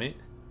 10-1, right?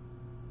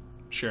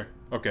 Sure.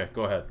 Okay,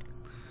 go ahead.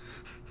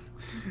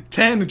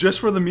 10 just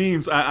for the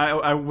memes.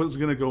 I was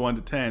gonna go 1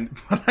 to 10,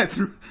 but I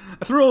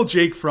threw old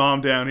Jake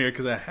Fromm down here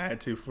because I had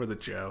to for the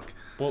joke.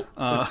 Well,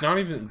 it's not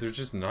even. There's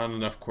just not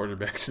enough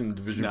quarterbacks in the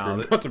division for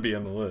him not to be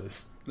on the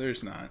list.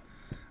 There's not.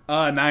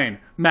 9,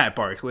 Matt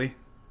Barkley.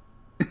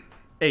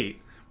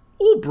 8,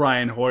 old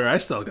Brian Hoyer. I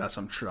still got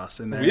some trust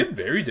in there. We have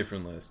very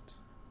different lists.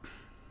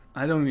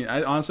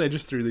 Honestly, I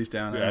just threw these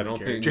down. Dude, I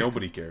don't think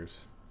nobody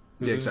cares.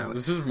 Exactly.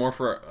 This is more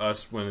for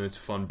us when it's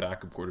fun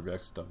backup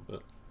quarterback stuff.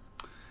 But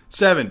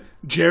 7,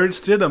 Jared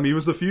Stidham. He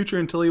was the future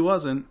until he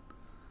wasn't.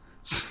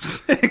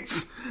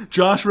 6,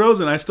 Josh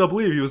Rosen. I still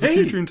believe he was the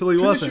future until he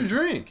wasn't. Finish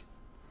your drink.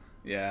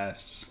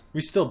 Yes.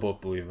 We still both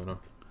believe in him.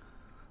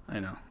 I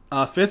know.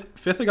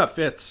 Fifth, I got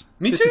Fitz.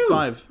 Me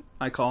 55, too.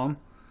 I call him.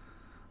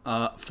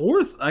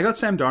 4th, I got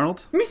Sam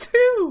Darnold. Me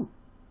too.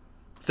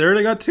 3rd,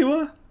 I got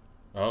Tua.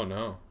 Oh,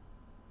 no.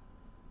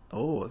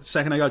 Oh,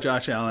 2nd, I got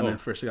Josh Allen. And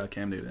 1st, I got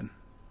Cam Newton.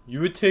 You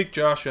would take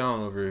Josh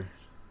Allen over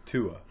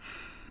Tua.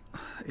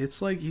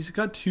 It's like he's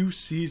got 2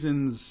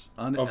 seasons.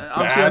 Obviously,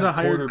 I had a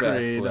higher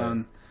grade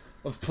on.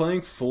 Of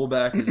playing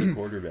fullback as a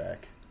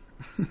quarterback.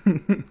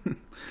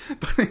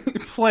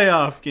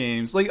 Playoff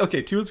games. Like,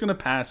 okay, Tua's going to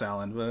pass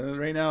Allen, but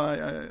right now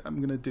I'm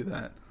going to do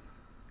that.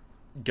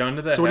 Gun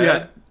to the so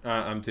head.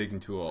 I'm taking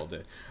Tua all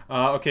day.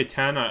 Okay,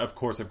 10. Of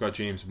course, I've got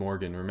James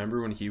Morgan.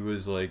 Remember when he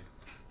was like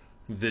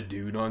the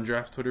dude on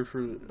draft Twitter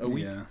for a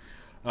week? Yeah.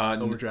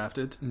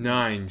 Overdrafted.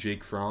 9,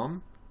 Jake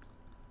Fromm.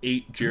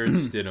 8, Jared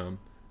Stidham.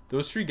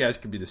 Those 3 guys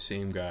could be the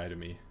same guy to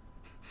me.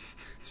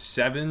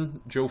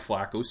 7, Joe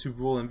Flacco,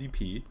 Super Bowl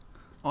MVP.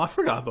 Oh, I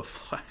forgot about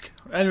Flacco.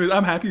 Anyways,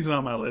 I'm happy he's not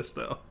on my list,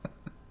 though.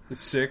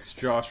 6,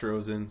 Josh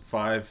Rosen.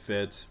 5,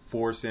 Fitz.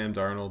 4, Sam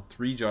Darnold.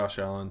 3, Josh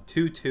Allen.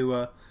 2,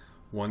 Tua.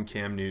 1,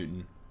 Cam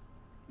Newton.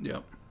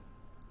 Yep.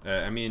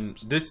 I mean,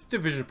 this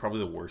division is probably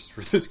the worst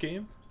for this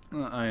game.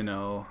 I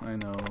know.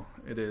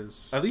 It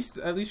is. At least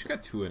we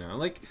got Tua now.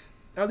 Like,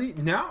 at least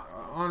now,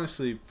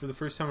 honestly, for the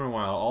first time in a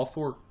while, all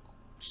 4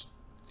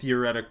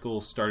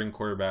 theoretical starting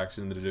quarterbacks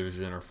in the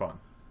division are fun.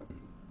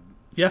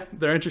 Yeah,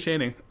 they're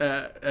entertaining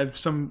at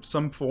some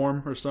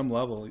form or some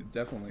level,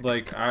 definitely.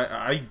 Like,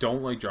 I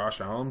don't like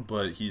Josh Allen,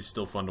 but he's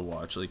still fun to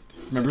watch. Like,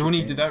 remember when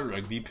he did that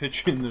rugby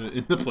pitch in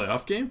the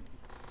playoff game?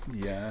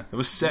 Yeah, it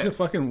was sick.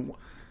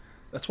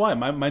 That's why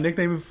my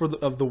nickname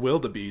of the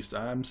Wildebeest.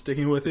 I'm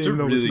sticking with it, even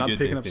though it's not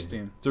picking up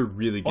steam. It's a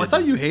really good. I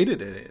thought you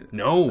hated it.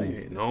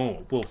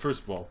 No. Well,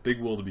 first of all,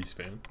 big Wildebeest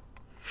fan.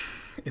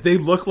 They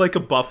look like a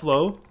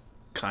buffalo,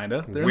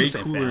 kinda. They're way in the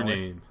same cooler family.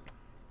 name.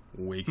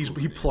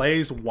 He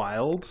plays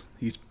wild.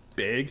 He's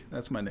big.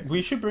 That's my nickname.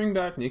 We should bring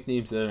back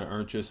nicknames that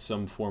aren't just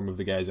some form of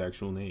the guy's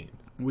actual name.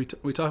 We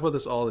talk about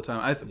this all the time.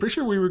 I'm pretty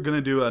sure we were going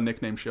to do a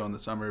nickname show in the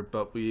summer,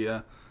 but we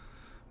had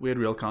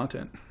real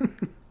content.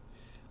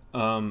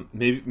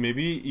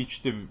 Maybe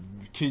each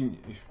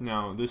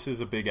now this is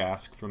a big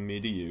ask from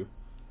me to you.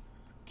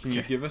 Can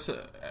you give us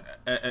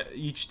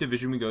each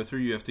division we go through?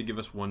 You have to give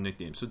us one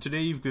nickname. So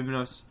today you've given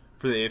us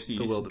for the AFC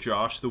East. Wildebeest.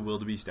 Josh the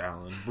Wildebeest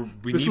Allen.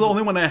 This is the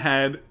only one I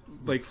had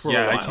for a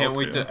while.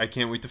 I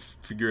can't wait to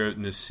figure out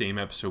in this same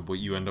episode what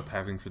you end up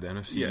having for the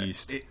NFC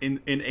East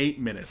in 8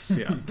 minutes.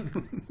 Yeah.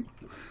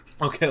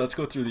 Okay, let's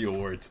go through the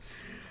awards.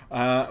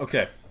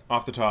 Okay,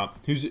 off the top,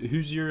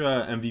 who's your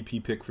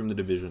MVP pick from the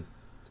division?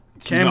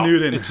 Cam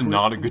Newton. It's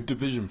not a good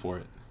division for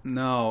it.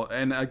 No,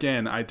 and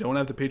again, I don't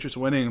have the Patriots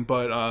winning,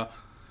 but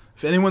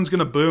if anyone's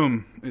gonna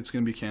boom, it's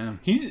gonna be Cam.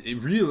 He's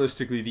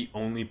realistically the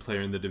only player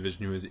in the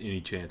division who has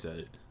any chance at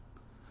it,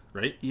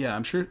 right? Yeah,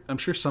 I'm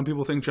sure some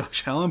people think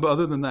Josh Allen, but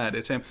other than that,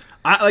 it's him.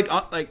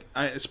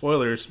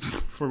 Spoilers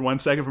for 1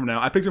 second from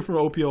now. I picked him from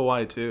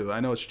OPOY too. I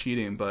know it's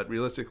cheating, but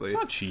realistically, It's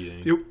not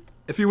cheating.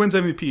 If he wins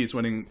MVP, he's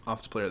winning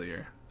Offensive Player of the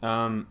Year.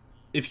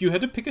 If you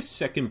had to pick a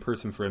second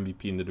person for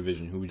MVP in the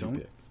division, who would you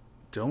pick?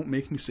 Don't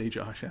make me say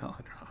Josh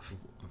Allen, Rob.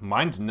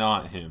 Mine's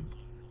not him.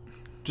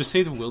 Just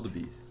say the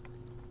Wildebeest.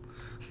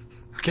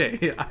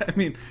 Okay, I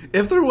mean,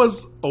 if there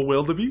was a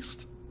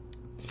Wildebeest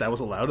that was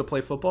allowed to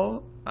play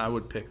football, I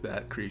would pick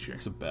that creature.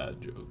 It's a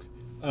bad joke.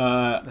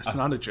 That's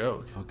not a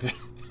joke. Okay.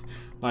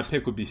 My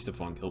pick would be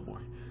Stephon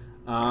Gilmore.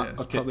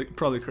 Okay.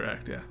 Probably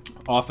correct, yeah.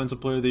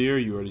 Offensive Player of the Year,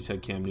 you already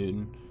said Cam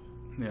Newton.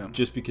 Yeah.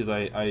 Just because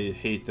I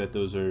hate that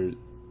those are...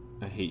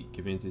 I hate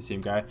giving it to the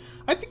same guy.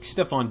 I think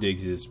Stephon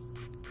Diggs is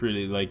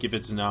pretty... Like, if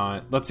it's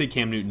not... Let's say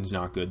Cam Newton's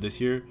not good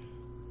this year.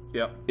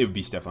 Yep. It would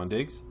be Stephon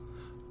Diggs.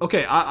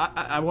 Okay,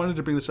 I wanted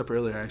to bring this up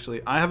earlier,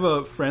 actually. I have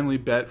a friendly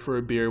bet for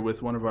a beer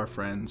with one of our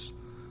friends.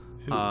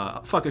 He's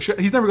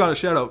never got a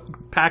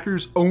shout-out.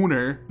 Packers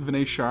owner,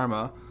 Vinay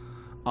Sharma.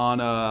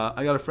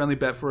 I got a friendly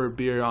bet for a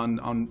beer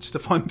on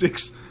Stephon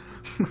Diggs'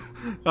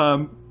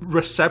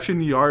 reception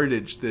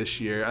yardage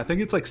this year. I think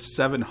it's like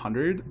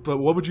 700, but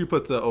what would you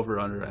put the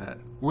over-under at?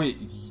 Wait,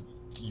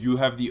 you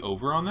have the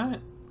over on that?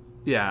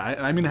 Yeah,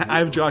 I mean, I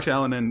have Josh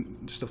Allen and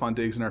Stephon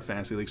Diggs in our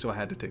fantasy league, so I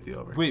had to take the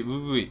over.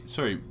 Wait.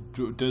 Sorry.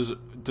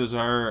 Does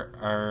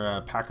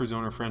our Packers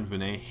owner friend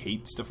Vinay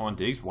hate Stephon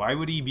Diggs? Why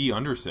would he be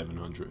under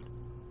 700?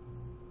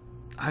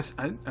 I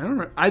don't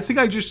know. I think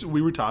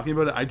we were talking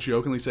about it. I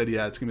jokingly said,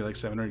 yeah, it's going to be like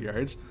 700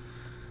 yards.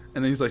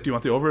 And then he's like, do you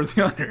want the over or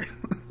the under?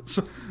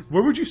 So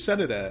where would you set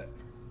it at?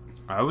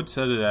 I would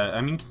set it at,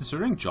 I mean,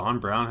 considering John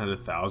Brown had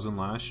 1,000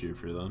 last year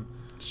for them.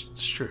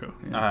 It's true.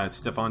 Yeah.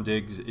 Stephon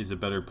Diggs is a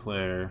better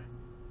player.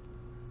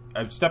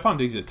 Stephon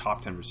Diggs is a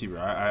top 10 receiver.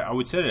 I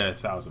would set it at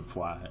 1,000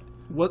 flat.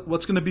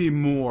 What's going to be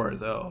more,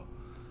 though?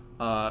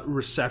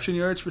 Reception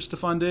yards for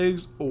Stephon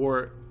Diggs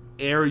or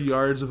air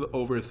yards of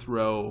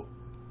overthrow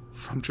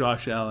from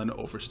Josh Allen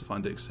over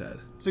Stephon Diggs' head?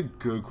 It's a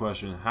good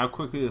question. How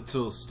quickly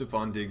until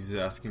Stephon Diggs is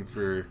asking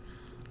for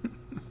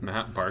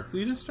Matt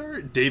Barkley to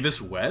start?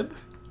 Davis Webb?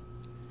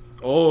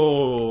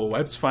 Oh,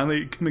 Webb's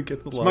finally going to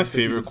get the love. It's my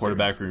favorite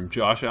quarterback room.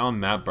 Josh Allen,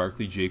 Matt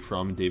Barkley, Jake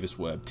Fromm, and Davis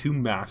Webb. 2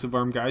 massive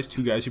arm guys.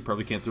 2 guys who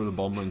probably can't throw the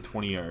ball more than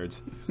 20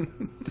 yards.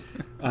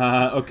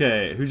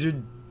 Okay, who's your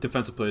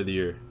defensive player of the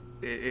year?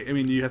 I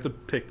mean, you have to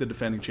pick the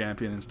defending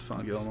champion in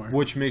Stephon Gilmore.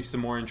 Which makes the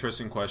more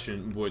interesting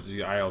question.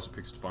 I also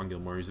picked Stephon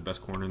Gilmore. He's the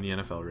best corner in the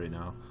NFL right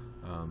now.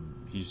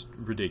 He's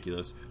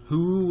ridiculous.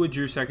 Who would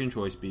your second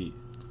choice be?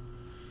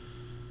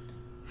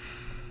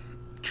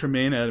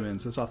 Tremaine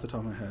Edmonds. That's off the top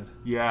of my head.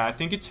 Yeah, I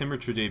think it's him or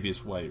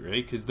Tre'Davious White,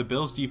 right? Because the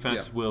Bills'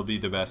 defense will be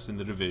the best in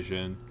the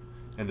division,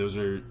 and those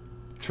are...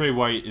 Trey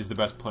White is the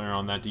best player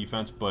on that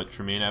defense, but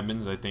Tremaine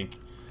Edmonds, I think,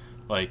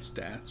 like...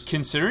 Stats.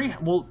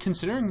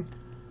 Considering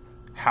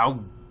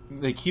how...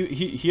 Like,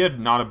 he had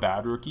not a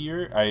bad rookie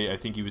year. I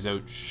think he was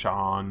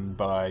outshone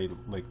by,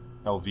 like,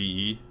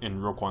 LVE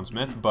and Roquan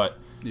Smith, but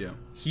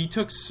he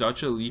took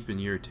such a leap in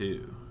year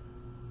 2.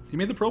 He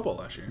made the Pro Bowl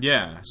last year.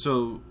 Yeah,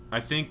 so I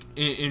think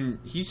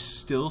he's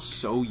still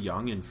so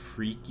young and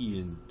freaky,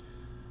 and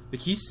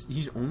like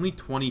he's only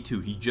 22.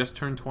 He just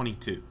turned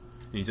 22, and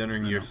he's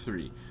entering year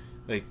 3.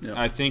 Like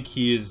I think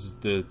he is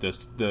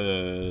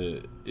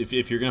the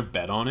if you're gonna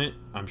bet on it,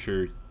 I'm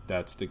sure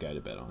that's the guy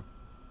to bet on.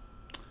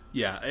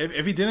 Yeah,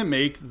 if he didn't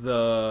make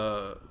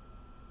the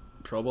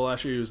Pro Bowl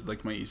last year, he was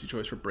like my easy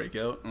choice for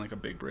breakout, and like a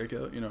big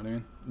breakout. You know what I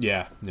mean?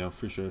 Yeah, no,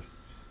 for sure.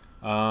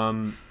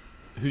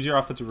 Who's your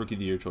offensive rookie of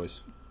the year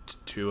choice?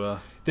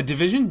 Tua. The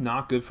division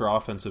not good for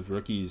offensive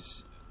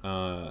rookies.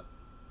 I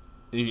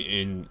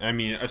mean,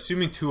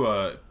 assuming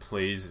Tua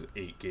plays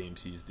 8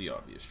 games, he's the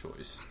obvious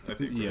choice. I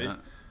think. Right? Yeah.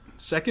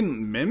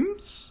 Second,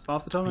 Mims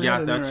off the top of my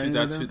head.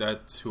 Yeah,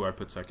 that's who I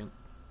put second.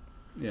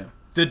 Yeah.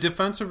 The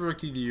defensive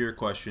rookie of the year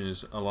question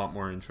is a lot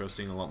more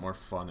interesting, a lot more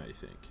fun, I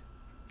think.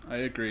 I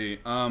agree.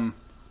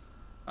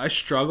 I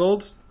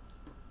struggled.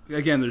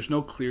 Again, there's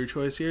no clear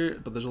choice here,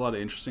 but there's a lot of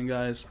interesting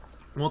guys.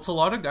 Well, it's a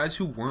lot of guys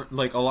who weren't,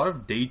 like, a lot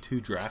of day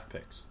 2 draft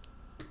picks.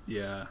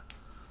 Yeah.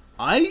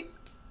 I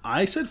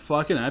said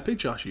fucking, I picked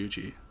Josh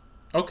Uche.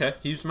 Okay,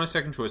 he was my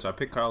second choice. I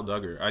picked Kyle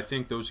Duggar. I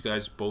think those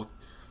guys both,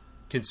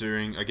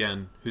 considering,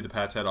 again, who the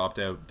Pats had opt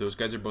out, those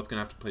guys are both going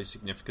to have to play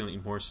significantly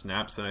more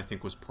snaps than I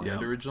think was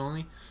planned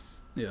originally.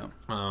 Yeah.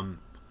 I'm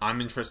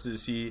interested to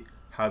see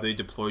how they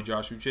deploy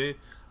Josh Uche.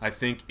 I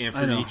think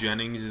Anthony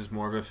Jennings is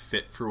more of a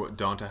fit for what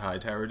Donta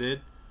Hightower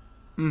did.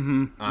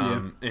 Mm-hmm.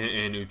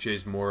 And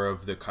Uche's more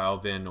of the Kyle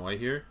Van Noy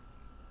here.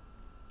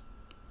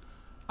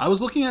 I was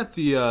looking at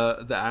the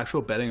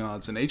actual betting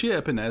odds, and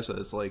AJ Epineza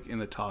is like in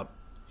the top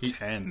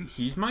 10.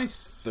 He's my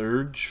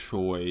third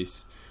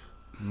choice.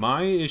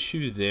 My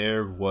issue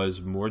there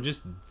was more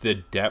just the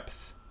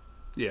depth.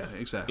 Yeah,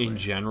 exactly. In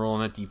general, on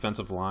that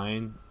defensive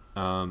line,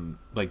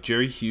 like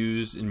Jerry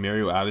Hughes and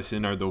Mario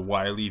Addison are the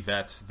wily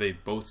vets. They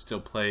both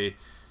still play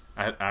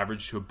at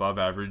average to above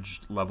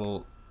average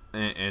level,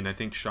 and I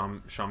think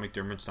Sean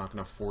McDermott's not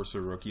going to force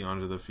a rookie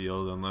onto the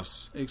field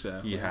unless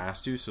he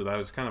has to. So that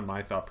was kind of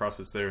my thought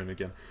process there. And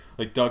again,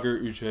 like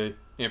Duggar, Uche,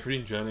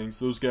 Anthony Jennings,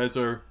 those guys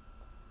are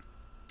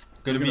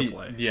going to be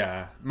play.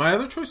 Yeah. My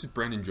other choice is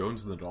Brandon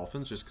Jones and the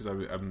Dolphins, just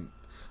because I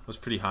was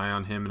pretty high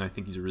on him, and I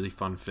think he's a really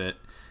fun fit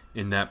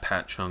in that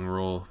Pat Chung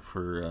role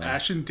for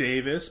Ashtyn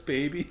Davis,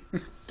 baby.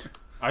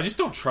 I just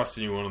don't trust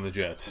anyone on the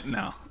Jets.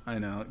 No, I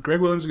know.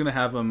 Greg Williams is going to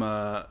have him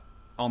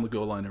on the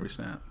goal line every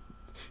snap.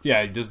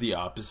 Yeah, he does the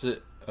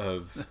opposite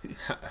of...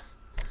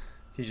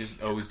 He's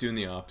just always doing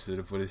the opposite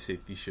of what his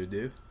safety should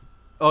do.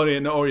 Oh, yeah,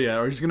 no,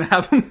 or he's going to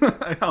have him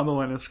on the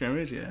line of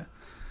scrimmage, yeah.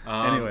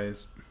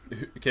 Anyways.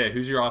 Okay,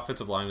 who's your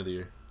offensive line of the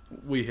year?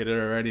 We hit it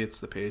already. It's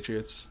the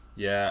Patriots.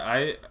 Yeah,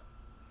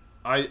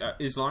 I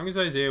as long as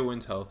Isaiah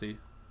Wynn's healthy...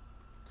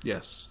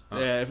 Yes.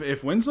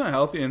 If Wynn's not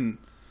healthy and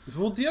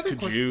the other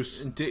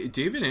juice,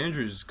 David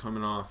Andrews is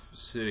coming off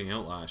sitting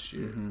out last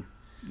year. Mm-hmm.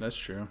 That's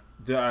true.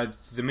 The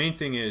main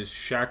thing is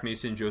Shaq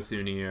Mason, Joe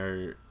Thuney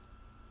are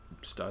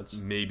studs.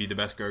 Maybe the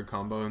best guard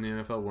combo in the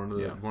NFL.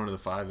 One of the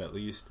five at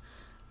least.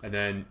 And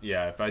then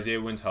if Isaiah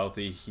Wynn's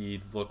healthy,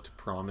 he looked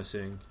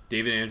promising.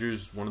 David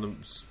Andrews, one of the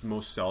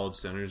most solid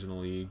centers in the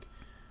league.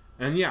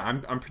 And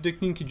I'm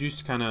predicting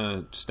Cajuste kind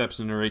of steps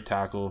into right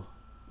tackle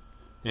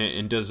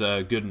and does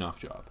a good enough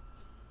job.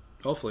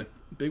 Hopefully.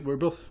 We're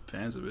both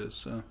fans of his,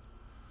 so.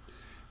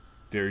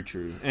 Very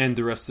true. And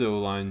the rest of the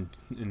O-line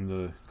in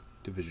the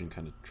division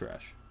kind of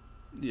trash.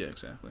 Yeah,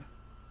 exactly.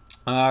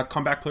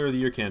 Comeback Player of the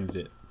Year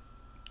candidate.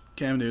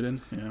 Cam Newton,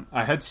 yeah.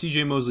 I had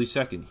CJ Mosley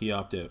second. He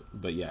opted out.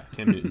 But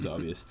Cam Newton's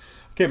obvious.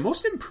 Okay,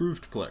 most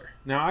improved player.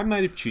 Now, I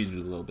might have cheated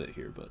a little bit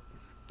here, but...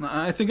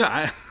 I think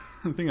I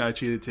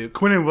cheated too.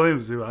 Quinnen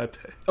Williams is who I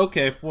picked.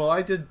 Okay, well,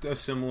 I did a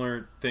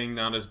similar thing,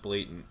 not as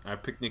blatant. I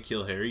picked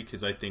N'Keal Harry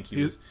because I think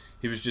he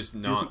was just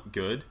not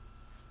good.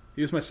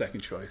 He was my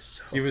second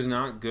choice. So. He was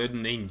not good,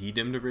 and they need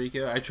him to break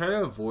out. I try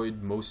to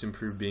avoid most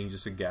improved being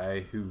just a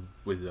guy who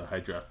was a high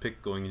draft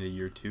pick going into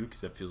year 2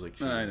 because that feels like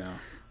cheating.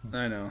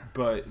 I know.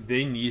 But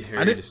they need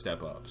Harry to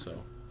step up.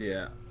 So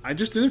yeah, I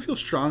just didn't feel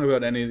strong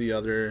about any of the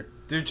other.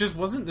 There just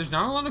wasn't. There's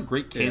not a lot of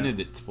great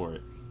candidates for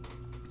it.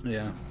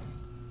 Yeah.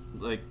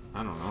 Like,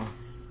 I don't know.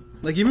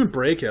 Like, even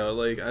breakout,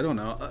 like, I don't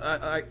know.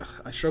 I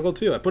struggle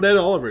too. I put Ed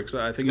Oliver because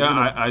I think he's going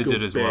to I go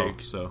did as big. well.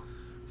 So,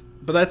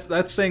 but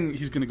that's saying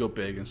he's going to go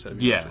big instead of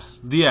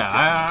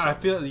I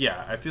feel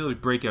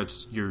like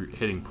breakouts you're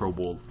hitting Pro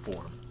Bowl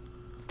form.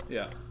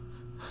 Yeah.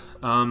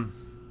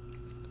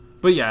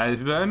 But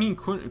I mean,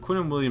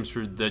 Quinnen Williams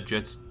for the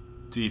Jets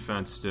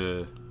defense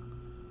to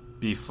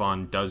be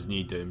fun does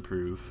need to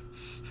improve.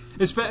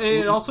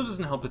 It also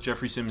doesn't help that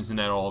Jeffrey Simmons and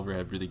Ed Oliver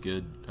had really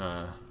good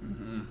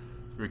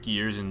rookie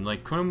years, and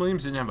like Quinnen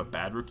Williams didn't have a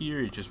bad rookie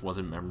year; it just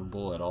wasn't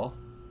memorable at all.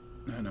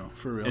 I know,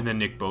 for real. And then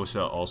Nick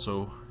Bosa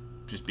also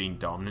just being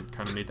dominant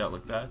kind of made that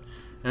look bad.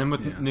 And then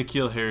with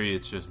N'Keal Harry,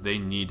 it's just they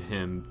need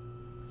him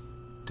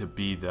to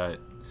be that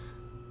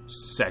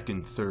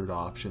second, third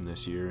option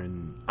this year,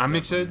 and I'm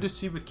excited to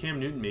see with Cam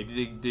Newton.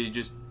 Maybe they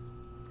just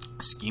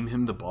scheme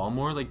him the ball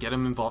more, like get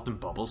him involved in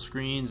bubble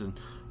screens and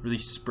really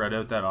spread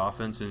out that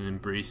offense and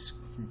embrace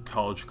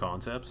college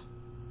concepts.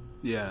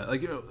 Yeah,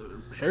 like,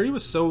 Harry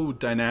was so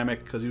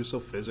dynamic because he was so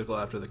physical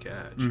after the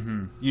catch.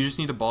 Mm-hmm. You just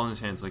need the ball in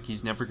his hands. Like,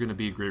 he's never going to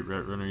be a great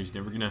route runner. He's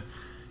never going to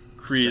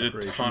create a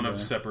ton of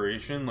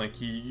separation. Like,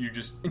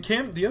 and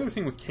Cam, the other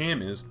thing with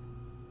Cam is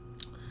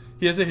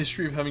he has a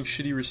history of having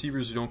shitty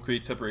receivers who don't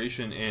create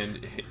separation,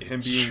 and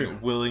him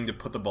being willing to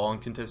put the ball in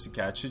contested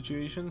catch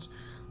situations.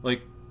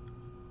 Like,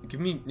 give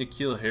me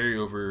N'Keal Harry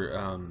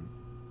over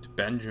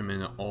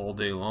Benjamin all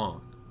day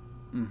long.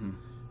 Mm-hmm.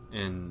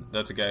 And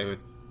that's a guy who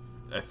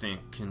I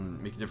think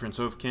can make a difference.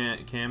 So if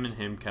Cam and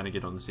him kind of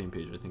get on the same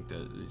page, I think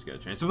that he's got a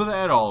chance. So with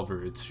Ed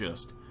Oliver, it's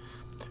just,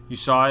 you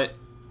saw it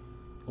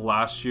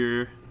last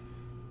year.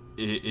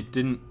 It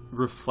didn't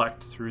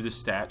reflect through the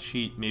stat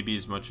sheet maybe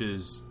as much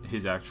as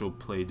his actual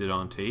play did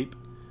on tape.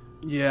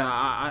 Yeah,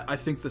 I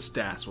think the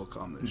stats will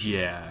come this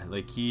year. Yeah,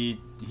 like he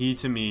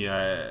to me,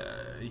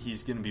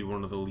 he's going to be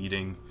one of the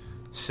leading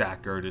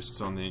sack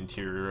artists on the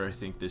interior, I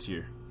think, this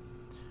year.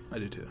 I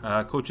do too.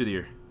 Coach of the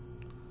year.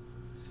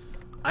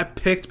 I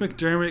picked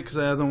McDermott because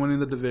I have them winning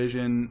the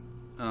division.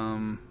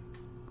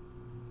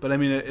 But I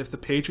mean, if the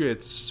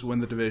Patriots win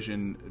the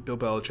division, Bill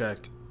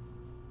Belichick,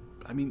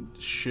 I mean,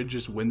 should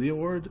just win the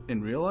award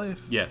in real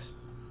life. Yes,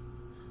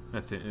 I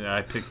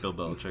picked Bill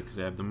Belichick because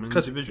I have them in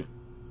the division.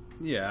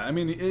 Yeah, I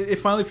mean, it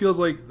finally feels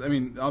like. I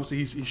mean,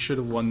 obviously he should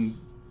have won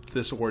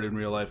this award in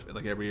real life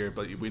like every year,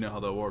 but we know how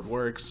the award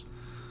works.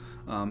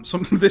 So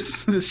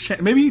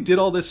this maybe he did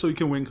all this so he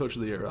can win Coach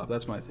of the Year. Rob,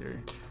 that's my theory.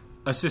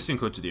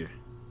 Assistant Coach of the Year.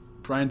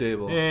 Brian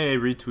Daboll. Hey,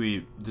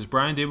 retweet. Does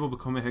Brian Daboll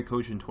become a head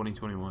coach in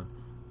 2021?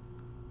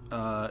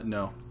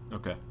 No.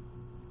 Okay.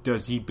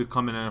 Does he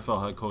become an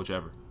NFL head coach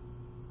ever?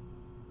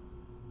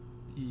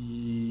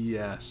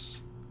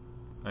 Yes.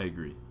 I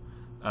agree.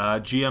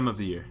 GM of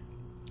the year.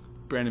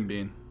 Brandon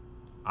Beane.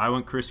 I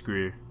went Chris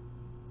Greer.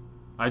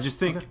 I just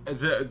think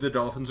the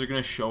Dolphins are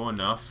going to show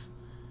enough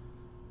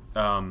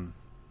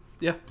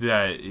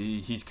that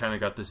he's kind of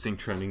got this thing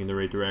trending in the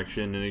right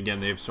direction. And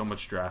again, they have so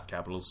much draft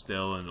capital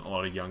still and a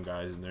lot of young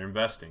guys, and they're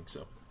investing.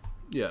 So,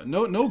 yeah,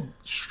 no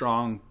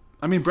strong.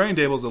 I mean, Brian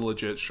Daboll's a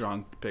legit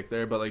strong pick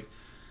there, but like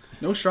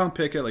no strong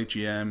pick at like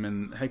GM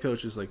and head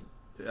coach is like.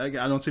 I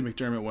don't see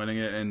McDermott winning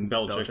it, and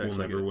Belichick will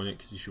never win it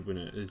because he should win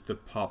it. It's the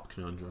Pop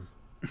conundrum.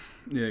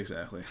 Yeah,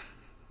 exactly.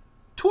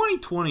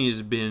 2020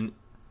 has been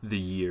the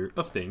year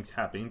of things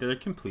happening that are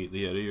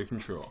completely out of your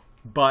control.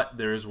 But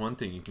there is one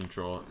thing you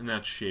control, and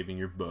that's shaving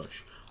your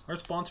bush. Our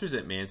sponsors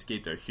at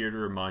Manscaped are here to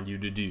remind you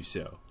to do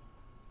so.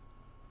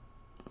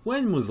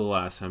 When was the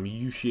last time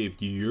you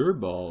shaved your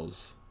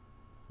balls?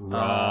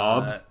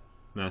 Rob?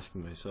 I'm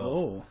asking myself.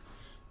 Oh.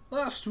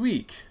 Last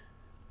week.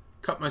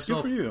 Cut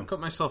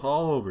myself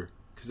all over.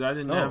 Because I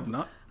didn't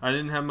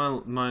have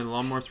my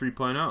Lawnmower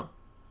 3.0,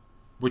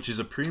 which is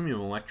a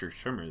premium electric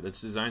trimmer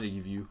that's designed to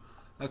give you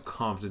a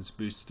confidence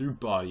boost through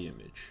body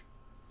image,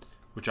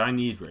 which I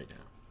need right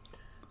now.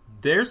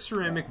 Their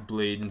ceramic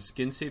blade and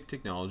skin-safe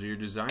technology are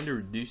designed to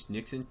reduce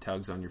nicks and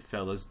tugs on your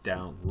fellas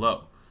down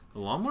low. The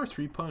Lawnmower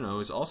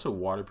 3.0 is also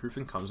waterproof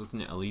and comes with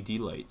an LED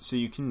light, so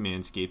you can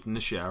manscape in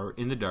the shower,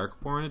 in the dark,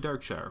 or in a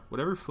dark shower,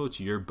 whatever floats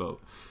your boat.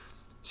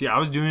 See, I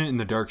was doing it in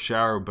the dark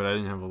shower, but I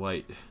didn't have a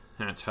light.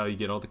 That's how you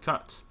get all the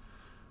cuts.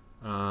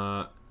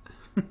 Had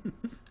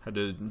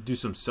to do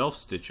some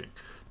self-stitching.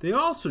 They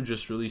also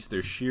just released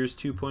their Shears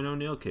 2.0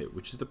 nail kit,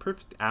 which is the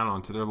perfect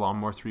add-on to their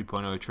Lawnmower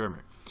 3.0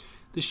 trimmer.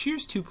 The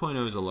Shears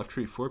 2.0 is a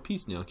luxury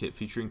 4-piece nail kit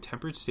featuring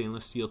tempered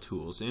stainless steel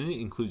tools, and it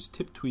includes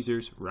tip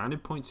tweezers,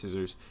 rounded point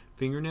scissors,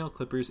 fingernail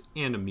clippers,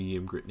 and a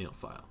medium grit nail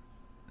file.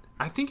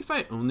 I think if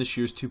I owned the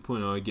Shears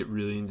 2.0, I'd get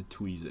really into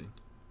tweezing.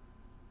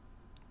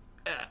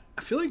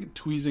 I feel like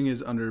tweezing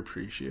is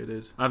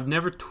underappreciated. I've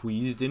never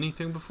tweezed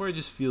anything before. I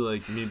just feel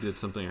like maybe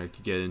that's something I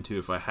could get into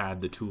if I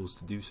had the tools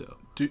to do so.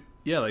 Do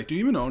you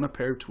even own a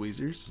pair of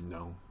tweezers?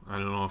 No. I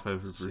don't know if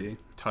I've ever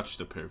touched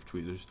a pair of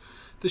tweezers.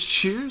 The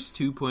Shears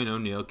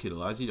 2.0 nail kit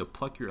allows you to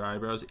pluck your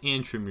eyebrows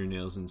and trim your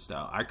nails in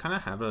style. I kind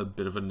of have a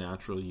bit of a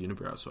natural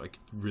unibrow, so I could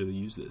really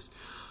use this.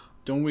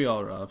 Don't we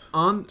all, Rob?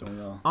 On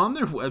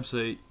their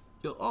website,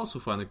 you'll also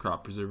find the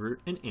crop preserver,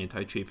 an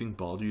anti-chafing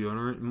ball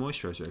deodorant, and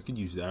moisturizer. I could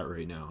use that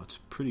right now. It's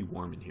pretty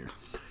warm in here.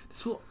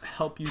 This will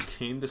help you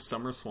tame the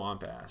summer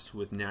swamp ass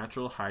with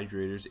natural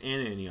hydrators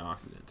and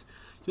antioxidants.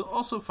 You'll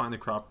also find the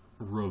Crop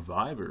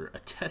Reviver, a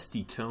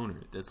testy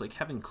toner that's like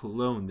having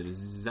cologne that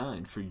is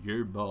designed for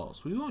your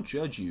balls. We won't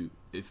judge you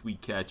if we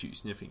catch you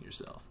sniffing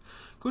yourself.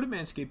 Go to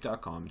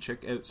manscaped.com and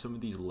check out some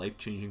of these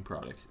life-changing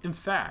products. In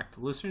fact,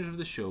 listeners of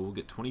the show will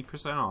get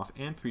 20% off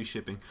and free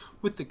shipping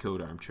with the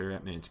code armchair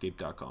at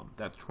manscaped.com.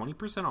 That's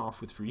 20%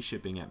 off with free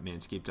shipping at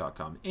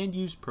manscaped.com and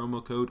use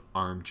promo code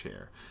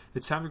armchair.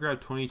 It's time to grab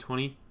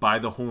 2020 by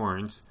the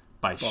horns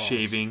by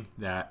shaving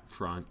that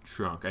front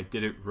trunk. I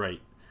did it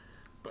right.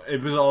 But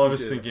it was all I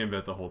was thinking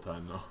about the whole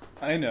time, though.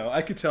 I know.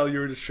 I could tell you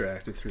were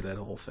distracted through that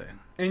whole thing.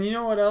 And you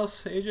know what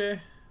else,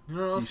 AJ? You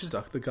know what else? You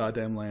stuck the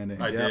goddamn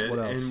landing. I did. What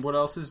else? And what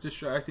else is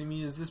distracting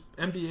me is this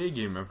NBA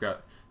game I've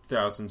got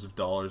thousands of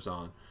dollars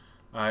on.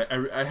 I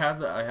have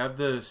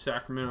the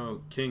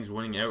Sacramento Kings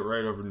winning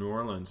outright over New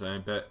Orleans, and I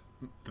bet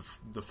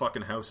the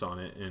fucking house on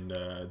it, and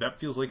that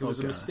feels like it was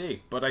a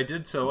mistake. But I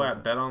did so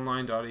at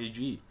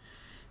betonline.ag.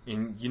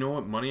 And you know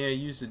what money I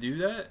used to do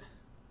that?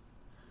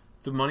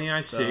 The money I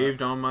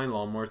saved on my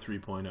Lawnmower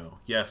 3.0.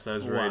 Yes, that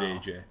is right,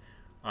 AJ.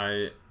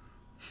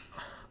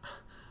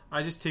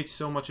 I just take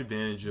so much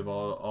advantage of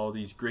all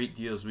these great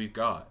deals we've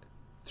got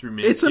through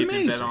Manscaped and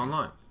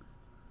BetOnline.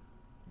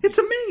 It's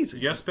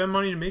amazing. You gotta spend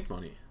money to make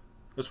money.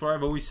 That's what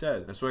I've always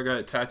said. That's why I got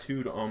it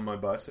tattooed on my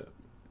bicep.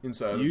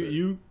 Inside of it.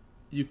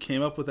 You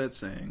came up with that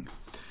saying.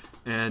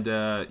 And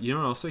you know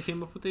what else I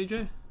came up with,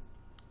 AJ?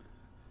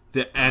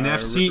 The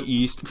NFC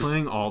East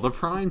playing all the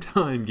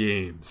primetime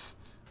games.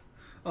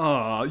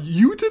 Aw,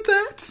 you did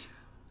that?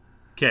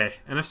 Okay,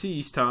 NFC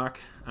East talk.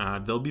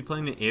 They'll be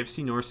playing the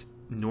AFC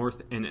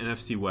North and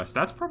NFC West.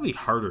 That's probably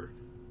harder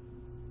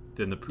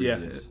than the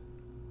previous. Yeah.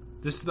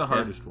 This is the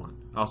hardest one.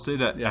 I'll say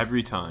that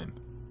every time.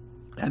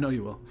 I know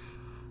you will.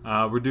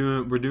 We're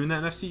doing the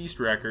NFC East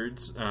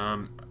records.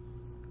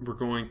 We're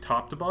going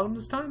top to bottom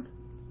this time?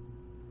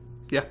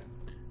 Yeah.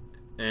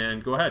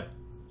 And go ahead.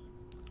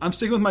 I'm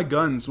sticking with my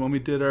guns. When we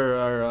did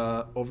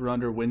our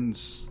over-under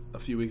wins a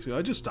few weeks ago,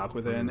 I just stuck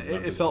with it, and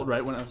it felt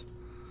right when I was...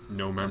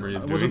 No memory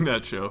of doing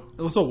that show.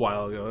 It was a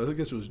while ago. I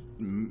guess it was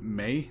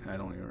May. I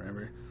don't even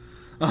remember.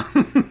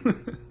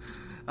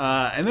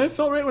 And then it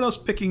felt right when I was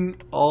picking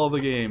all the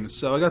games.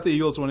 So I got the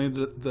Eagles winning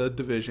the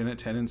division at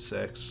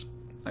 10-6.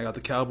 I got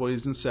the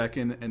Cowboys in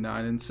second at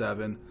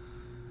 9-7.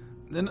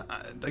 Then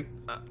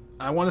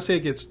I want to say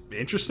it gets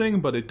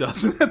interesting, but it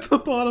doesn't at the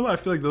bottom. I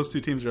feel like those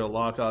two teams are a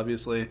lock,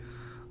 obviously.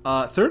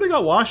 Third, I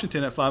got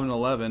Washington at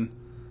 5-11,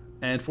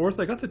 and fourth,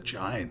 I got the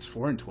Giants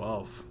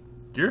 4-12.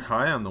 You're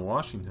high on the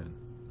Washington.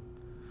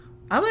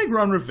 I like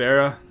Ron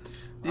Rivera.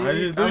 I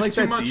like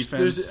too that much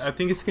defense. I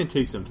think it's going to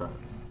take some time.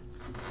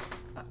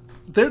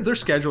 Their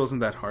schedule isn't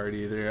that hard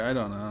either. I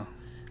don't know.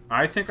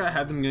 I think I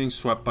had them getting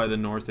swept by the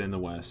North and the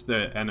West,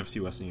 the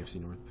NFC West and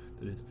NFC North.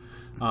 That is.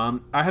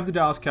 I have the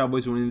Dallas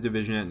Cowboys winning the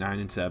division at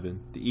 9-7.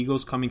 The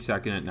Eagles coming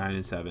second at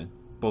 9-7.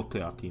 Both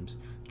playoff teams.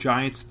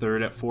 Giants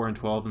third at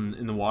 4-12,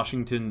 and the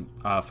Washington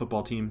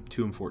football team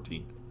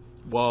 2-14.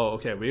 Whoa.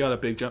 Okay, we got a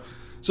big jump.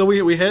 So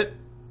we hit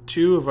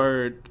 2 of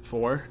our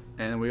 4,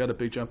 and we got a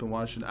big jump in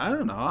Washington. I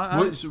don't know.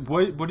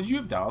 What did you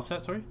have Dallas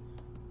at? Sorry,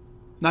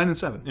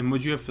 9-7. And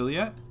would you have Philly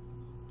at?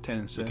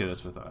 10-6. Okay,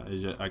 that's what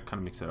I kind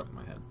of mix that up in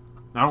my head.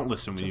 I don't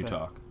listen when you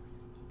talk.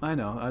 I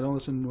know. I don't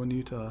listen when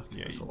you talk.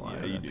 Yeah, that's a lie.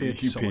 You pay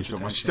so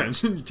much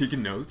attention. You're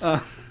taking notes.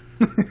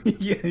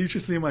 Yeah, you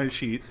should see my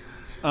sheet.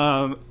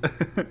 I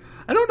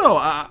don't know.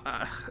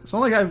 It's not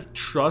like I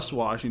trust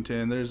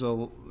Washington.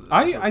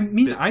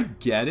 I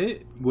get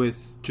it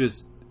with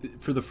just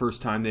for the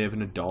first time they have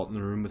an adult in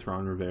the room with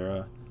Ron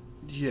Rivera.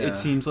 Yeah, it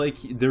seems like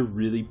they're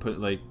really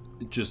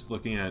just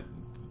looking at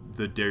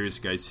the Darius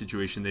Geis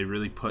situation. They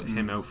really put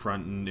him out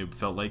front, and it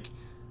felt like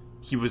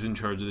he was in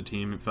charge of the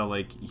team. It felt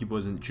like he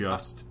wasn't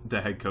just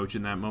the head coach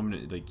in that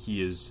moment. Like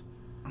he is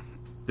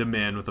the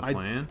man with a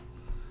plan.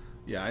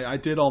 I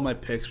did all my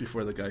picks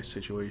before the Geis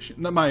situation.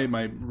 Not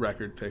my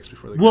record picks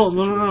before the Geis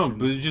situation. No.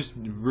 But just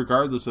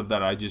regardless of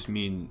that, I just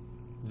mean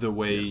the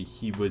way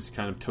he was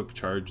kind of took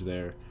charge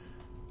there.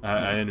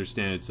 I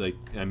understand. It's like,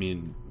 I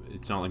mean,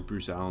 it's not like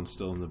Bruce Allen's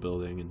still in the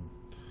building, and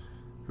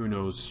who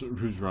knows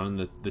who's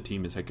running the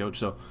team as head coach.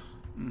 So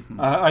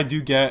I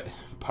do get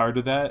part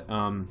of that.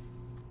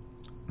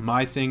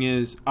 My thing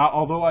is,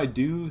 although I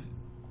do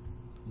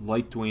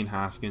like Dwayne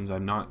Haskins,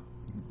 I'm not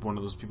one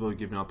of those people who have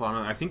given up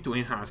on it. I think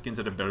Dwayne Haskins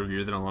had a better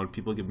year than a lot of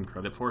people give him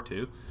credit for,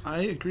 too.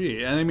 I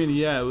agree. And I mean,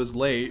 yeah, it was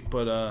late,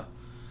 but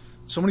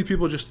so many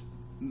people just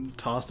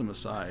tossed him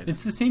aside.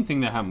 It's the same thing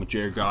that happened with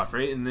Jared Goff,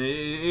 right? And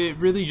it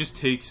really just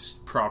takes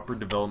proper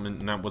development,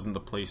 and that wasn't the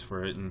place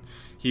for it. And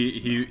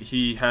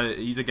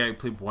he's a guy who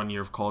played 1 year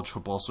of college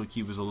football, so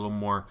he was a little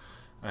more,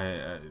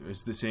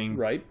 is the saying...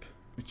 Ripe?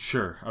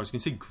 Sure. I was going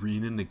to say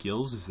green in the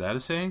gills. Is that a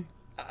saying?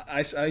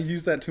 I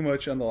used that too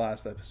much on the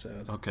last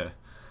episode. Okay.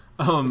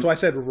 That's why I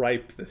said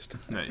ripe this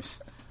time.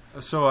 Nice.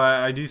 So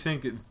I do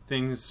think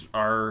things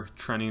are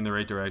trending in the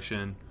right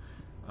direction.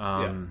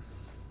 I'm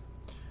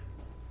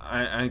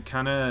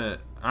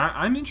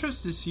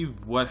interested to see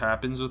what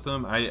happens with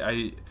them.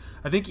 I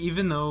think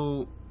even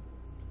though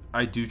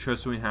I do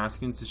trust Dwayne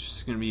Haskins, it's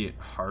just going to be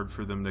hard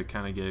for them to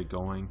kind of get it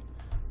going.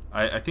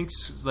 I think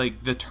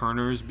like the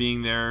Turners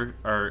being there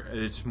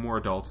it's more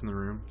adults in the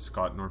room.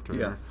 Scott North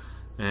Turner.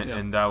 Yeah.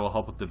 And that will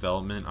help with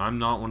development. I'm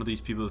not one of these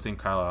people who think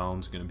Kyle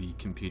Allen's going to be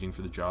competing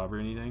for the job or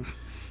anything.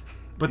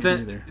 But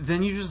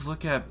then you just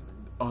look at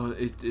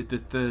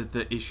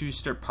the issues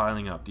start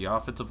piling up. The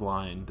offensive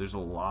line, there's a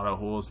lot of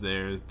holes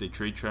there. They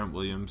trade Trent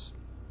Williams.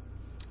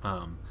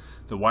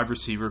 The wide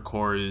receiver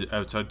core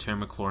outside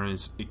Terry McLaurin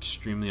is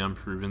extremely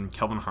unproven.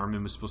 Kelvin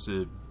Harmon was supposed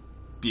to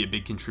be a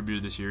big contributor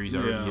this year. He's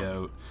already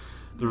out.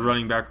 The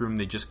running back room,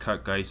 they just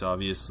cut Geis,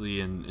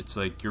 obviously, and it's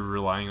like you're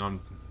relying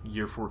on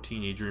year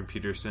 14 Adrian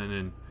Peterson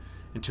and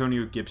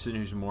Antonio Gibson,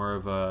 who's more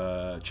of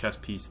a chess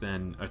piece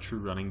than a true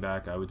running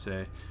back, I would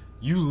say.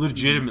 You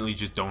legitimately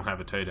just don't have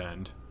a tight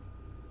end.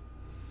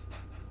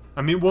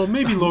 I mean, well,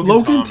 maybe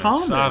Logan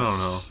Thomas. I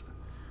don't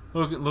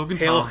know. Logan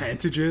Hale Thomas.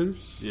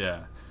 Hantages.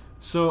 Yeah.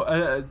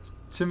 So,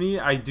 to me,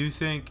 I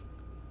think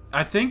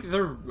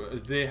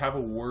they have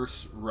a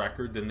worse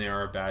record than they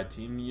are a bad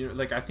team.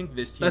 I think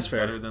this team's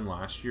better than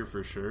last year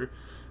for sure.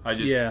 I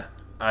don't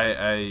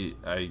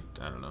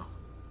know.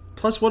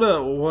 Plus, what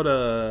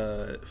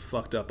a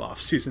fucked up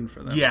offseason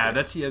for them. Yeah,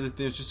 there's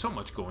just so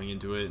much going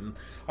into it, and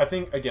I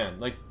think again,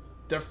 like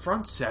their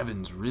front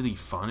seven's really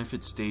fun if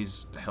it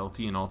stays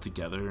healthy and all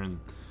together,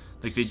 and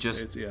like they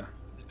just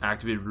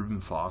activated Reuben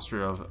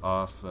Foster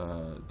off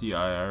the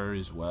IR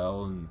as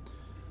well, and.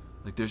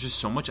 Like, there's just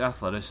so much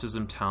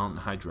athleticism, talent, and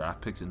high draft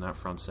picks in that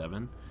front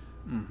seven.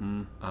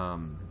 Mm-hmm.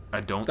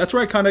 I don't. That's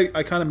where I kind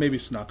of maybe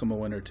snuck them a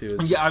win or two.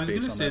 Yeah, I was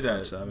going to say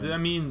that. I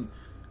mean,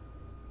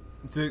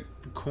 the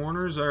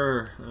corners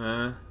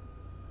are.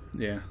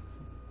 Yeah.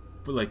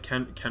 But like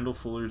Kendall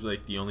Fuller's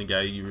like the only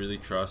guy you really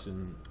trust,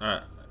 and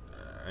I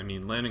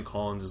mean Landon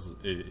Collins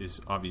is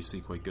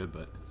obviously quite good,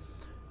 but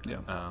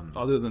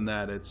other than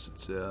that,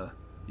 it's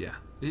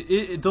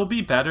they'll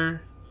be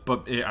better,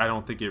 but I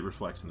don't think it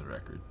reflects in the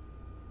record.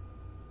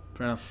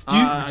 Fair enough.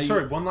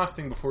 Sorry, one last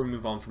thing before we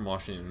move on from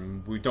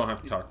Washington. We don't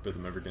have to talk about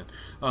them ever again.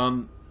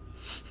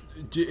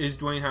 Is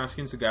Dwayne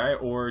Haskins the guy,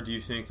 or do you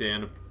think they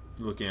end up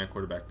looking at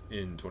quarterback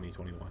in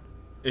 2021?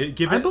 I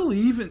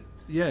believe in...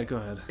 Yeah, go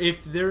ahead.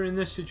 If they're in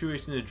this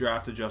situation to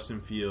draft a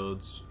Justin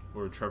Fields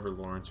or a Trevor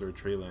Lawrence or a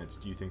Trey Lance,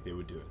 do you think they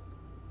would do it?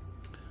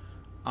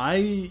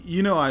 I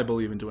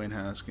believe in Dwayne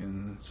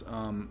Haskins.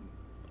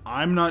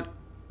 I'm not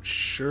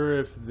sure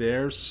if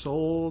they're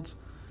sold,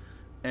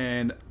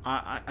 and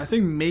I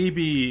think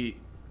maybe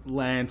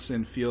Lance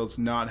and Fields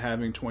not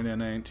having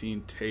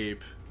 2019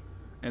 tape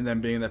and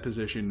then being in that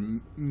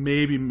position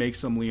maybe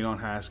makes them lean on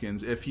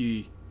Haskins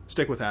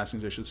stick with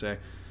Haskins, I should say,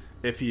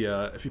 if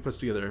he puts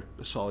together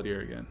a solid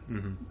year again.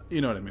 Mm-hmm.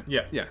 You know what I mean?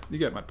 Yeah, you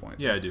get my point.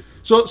 Yeah, I do.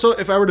 So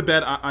if I were to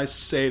bet, I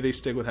say they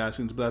stick with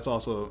Haskins, but that's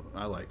also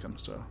I like him.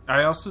 So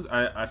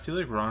I feel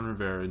like Ron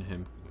Rivera and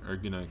him are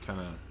gonna kind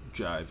of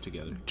jive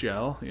together.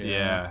 Gel,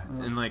 yeah.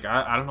 And like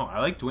I don't know, I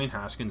like Dwayne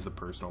Haskins the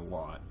person a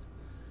lot,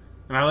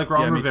 and I like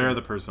Ron Rivera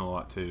the person a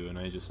lot too. And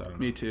I don't know.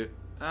 Me too.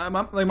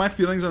 My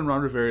feelings on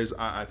Ron Rivera is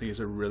I think he's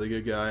a really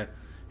good guy.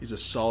 He's a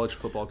solid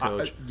football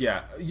coach.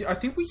 I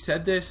think we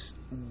said this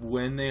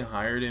when they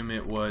hired him.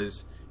 It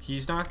was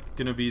he's not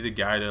gonna be the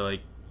guy to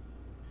like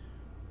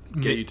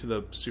get you to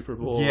the Super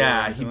Bowl.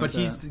 Yeah, but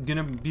he's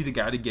gonna be the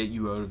guy to get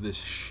you out of this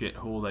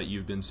shithole that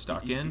you've been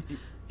stuck in.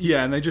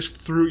 Yeah, and they just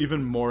threw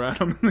even more at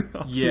him in the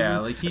offseason. Yeah,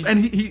 like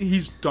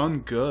he's done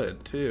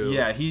good too.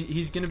 Yeah,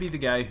 he's gonna be the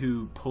guy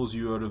who pulls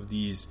you out of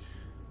these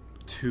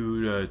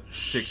 2 to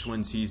 6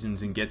 win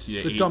seasons and gets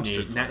you to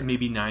 8-8,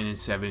 maybe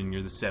 9-7, and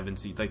you're the 7th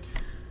seed. Like,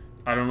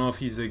 I don't know if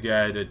he's the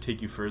guy to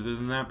take you further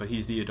than that, but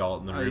he's the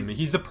adult in the room.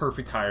 He's the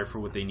perfect hire for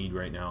what they need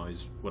right now.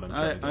 Is what I'm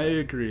saying. I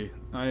agree,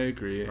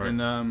 right.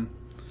 And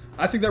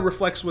I think that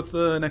reflects with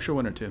an extra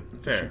winner too.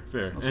 Fair.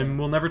 And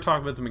we'll never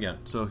talk about them again.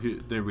 So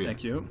there we go.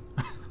 Thank you.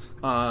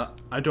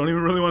 I don't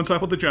even really want to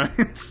talk about the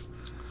Giants.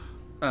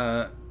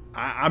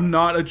 I'm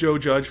not a Joe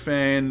Judge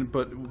fan,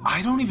 but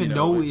I don't even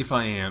know if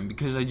I am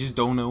because I just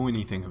don't know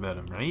anything about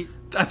him. Right?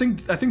 I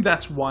think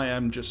that's why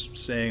I'm just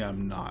saying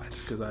I'm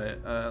not, because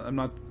I'm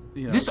not.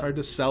 It's hard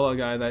to sell a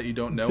guy that you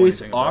don't know. This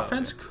anything about.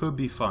 offense could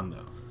be fun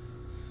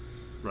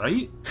though,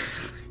 right?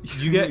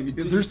 You get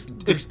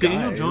if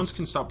Daniel Jones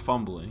can stop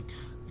fumbling.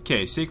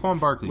 Okay, Saquon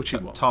Barkley,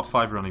 top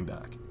 5 running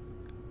back.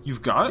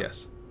 You've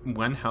got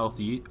when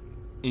healthy,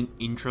 an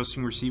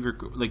interesting receiver.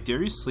 Like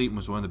Darius Slayton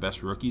was one of the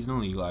best rookies in the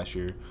league last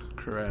year.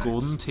 Correct.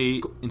 Golden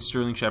Tate and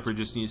Sterling Shepard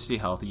just need to stay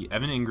healthy.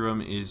 Evan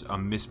Ingram is a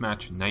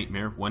mismatch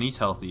nightmare when he's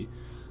healthy.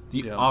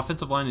 The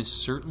offensive line is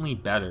certainly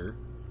better.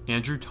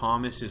 Andrew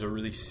Thomas is a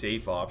really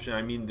safe option.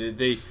 I mean,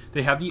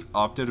 they have the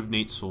opt-out of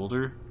Nate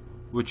Solder,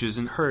 which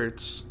isn't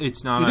hurts.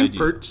 It's not ideal. You think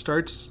Burt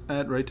starts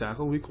at right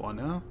tackle week 1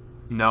 now?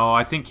 No,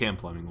 I think Cam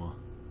Fleming will.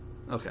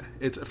 Okay.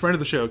 It's a friend of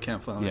the show, Cam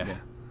Fleming. Yeah.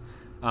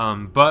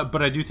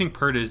 But I do think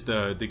Pert is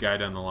the guy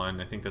down the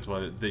line. I think that's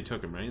why they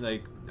took him, right?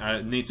 Like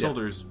Nate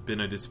Solder's been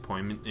a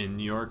disappointment in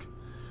New York.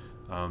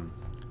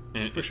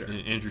 For sure.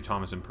 And Andrew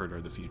Thomas and Pert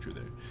are the future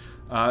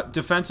there.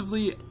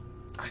 Defensively,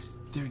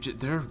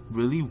 they're a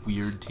really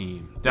weird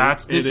team.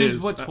 This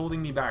is what's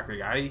holding me back.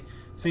 Like I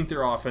think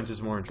their offense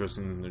is more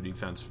interesting than their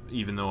defense.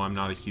 Even though I'm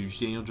not a huge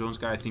Daniel Jones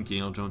guy, I think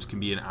Daniel Jones can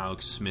be an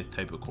Alex Smith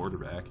type of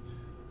quarterback.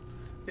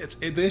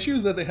 The issue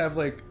is that they have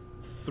like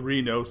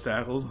 3 nose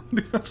tackles on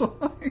the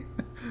defensive line.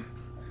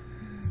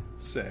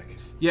 Sick.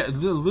 Yeah,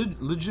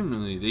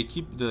 legitimately, they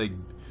keep like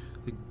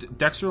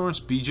Dexter Lawrence,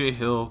 B.J.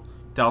 Hill,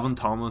 Dalvin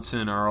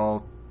Tomlinson are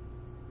all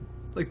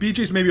like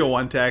BJ's maybe a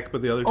 1 tech,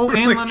 but the other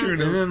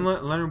and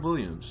Leonard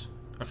Williams.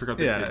 I forgot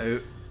that. Yeah,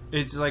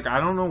 it's like I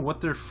don't know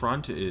what their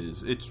front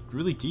is. It's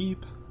really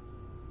deep.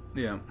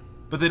 Yeah,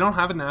 but they don't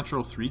have a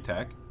natural 3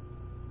 tech.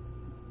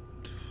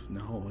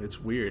 No, it's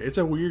weird. It's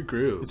a weird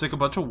group. It's like a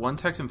bunch of 1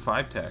 techs and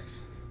 5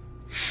 techs.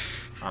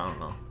 I don't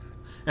know.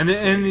 And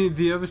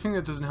the other thing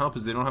that doesn't help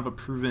is they don't have a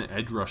proven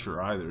edge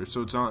rusher either.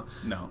 So it's not.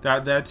 No.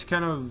 That's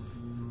kind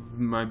of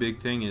my big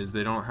thing is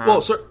they don't have.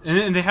 Well,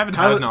 and they haven't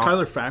had enough.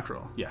 Kyler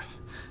Fackrell. Yeah,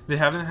 they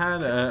haven't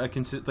had a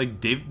consistent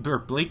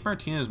like Blake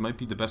Martinez might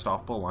be the best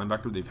off-ball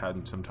linebacker they've had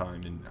in some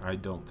time, and I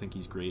don't think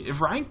he's great. If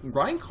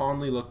Ryan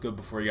Conley looked good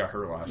before he got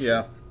hurt last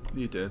year,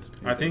 he did.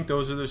 I think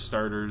those are their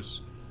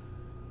starters.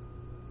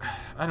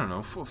 I don't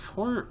know.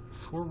 4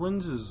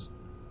 wins is.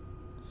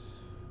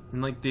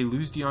 And, like, they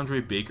lose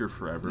DeAndre Baker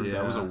forever. Yeah.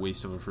 That was a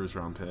waste of a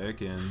first-round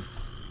pick. And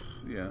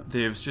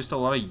they have just a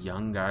lot of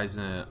young guys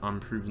in an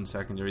unproven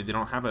secondary. They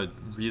don't have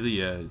do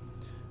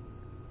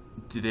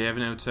they have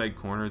an outside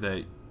corner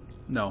that...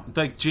 No.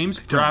 Like, James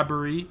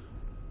Bradbury...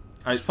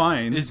 It's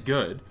fine. Is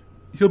good.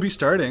 He'll be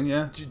starting,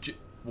 yeah.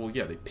 Well,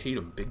 yeah, they paid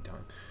him big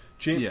time.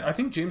 I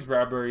think James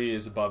Bradbury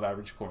is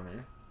above-average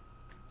corner.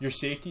 Your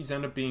safeties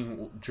end up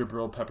being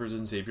Jabril Peppers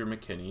and Xavier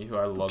McKinney, who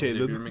I love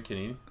Xavier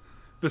McKinney.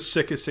 The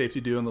sickest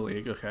safety duo in the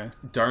league, okay.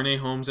 Darnay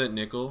Holmes at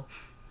nickel.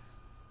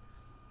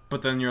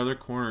 But then your other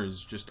corner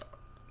is just...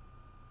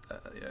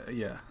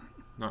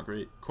 not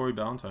great. Corey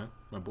Ballantyne,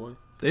 my boy.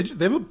 They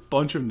have a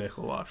bunch of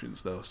nickel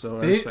options, though. So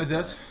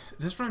that's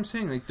what I'm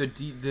saying. Like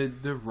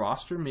the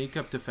roster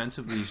makeup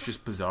defensively is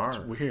just bizarre. It's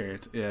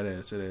weird. Yeah,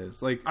 it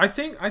is. Like I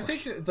think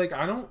like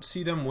I don't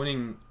see them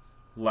winning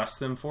less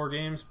than 4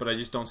 games, but I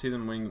just don't see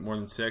them winning more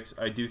than 6.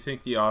 I do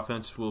think the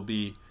offense will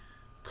be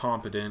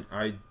competent.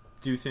 I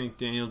do think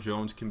Daniel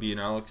Jones can be an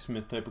Alex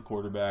Smith type of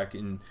quarterback,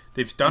 and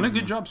they've done a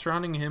good job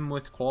surrounding him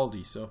with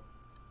quality. So,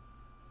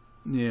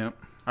 yeah,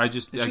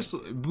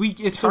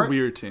 it's hard. A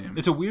weird team.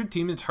 It's a weird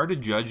team. It's hard to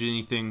judge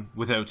anything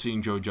without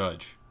seeing Joe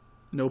Judge.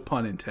 No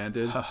pun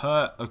intended.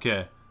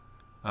 Okay.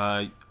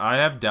 I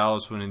have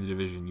Dallas winning the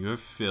division. You have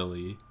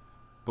Philly,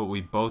 but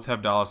we both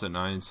have Dallas at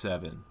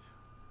 9-7.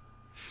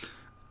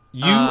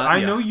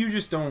 I know you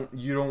just don't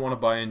want to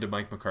buy into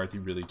Mike McCarthy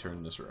really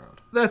turning this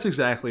around. That's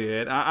exactly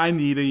it. I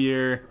need a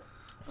year.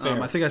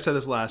 Fair. I think I said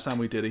this last time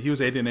we did it. He was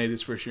 8-8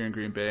 his first year in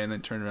Green Bay, and then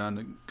turned around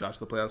and got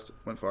to the playoffs.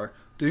 Went far.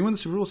 Did he win the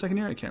Super Bowl second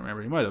year? I can't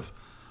remember. He might have.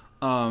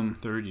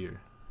 Third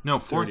year. No,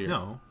 fourth. Third year.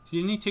 No,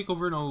 didn't he take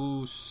over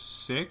in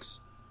 06?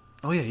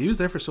 Oh yeah, he was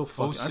there for so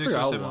fucking. 06, I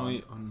forgot 07, how long.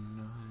 08,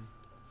 09.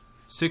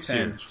 6 10,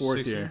 years. fourth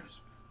 6 year.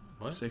 years.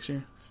 What? 6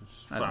 year?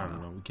 I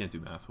don't know. We can't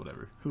do math.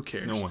 Whatever. Who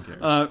cares? No one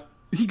cares.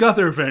 He got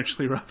there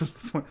eventually. Rob is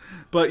the point.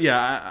 But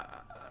yeah,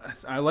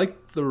 I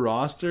like the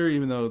roster,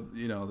 even though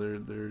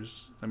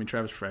there's. I mean,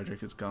 Travis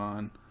Frederick is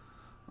gone.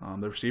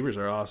 The receivers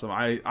are awesome.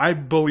 I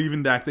believe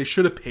in Dak. They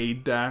should have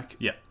paid Dak.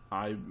 Yeah.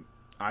 I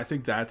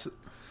think that's.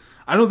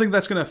 I don't think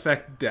that's going to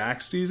affect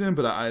Dak's season,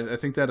 but I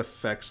think that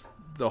affects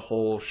the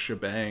whole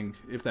shebang.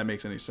 If that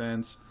makes any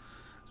sense.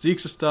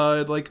 Zeke's a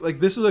stud. Like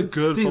this is a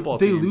good football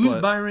team. They lose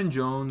Byron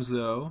Jones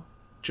though.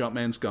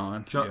 Jumpman's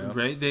gone.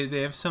 Right?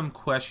 They have some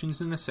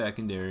questions in the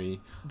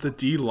secondary. The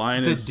D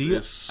line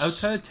is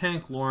outside of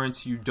Tank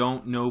Lawrence. You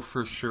don't know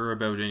for sure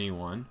about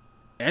anyone.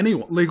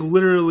 Anyone, like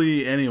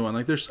literally anyone.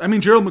 Like there's, I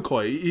mean, Gerald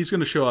McCoy. He's going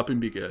to show up and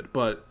be good,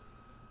 but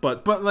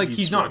like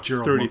he's not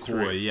Gerald 33.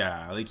 McCoy.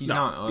 Yeah, like he's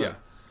not. Yeah.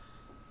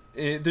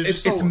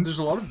 There's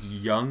a lot of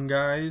young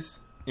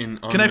guys in.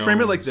 Can I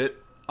frame it like that?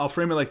 I'll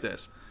frame it like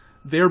this: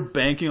 they're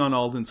banking on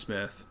Aldon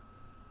Smith.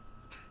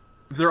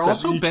 They're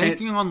also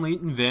banking on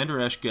Leighton Vander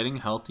Esch getting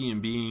healthy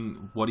and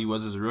being what he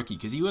was as a rookie,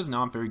 because he was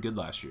not very good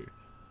last year.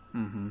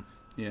 Mm-hmm.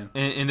 Yeah,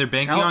 and they're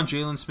banking on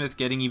Jalen Smith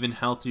getting even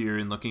healthier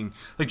and looking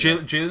like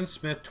Jalen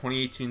Smith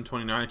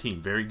 2018-2019,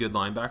 very good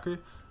linebacker,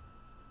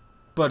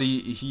 but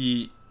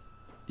he's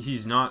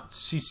not.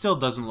 He still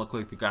doesn't look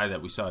like the guy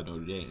that we saw at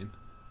Notre Dame.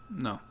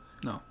 No.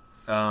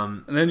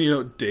 And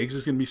then Diggs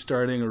is going to be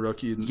starting, a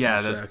rookie in the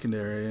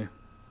secondary.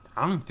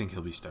 I don't even think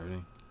he'll be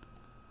starting.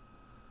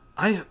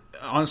 I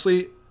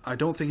honestly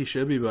don't think he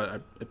should be,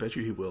 but I bet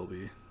you he will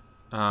be.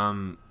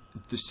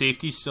 The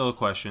safety's still a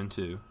question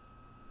too.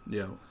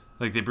 Yeah.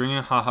 Like, they bring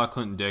in HaHa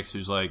Clinton-Dix,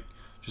 who's, like,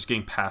 just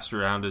getting passed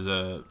around as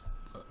a...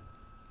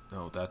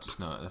 No, that's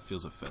not... That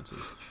feels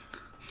offensive.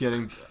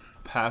 Getting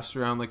passed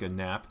around like a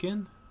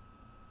napkin?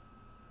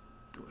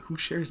 Who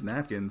shares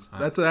napkins?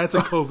 That's a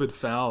COVID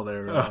foul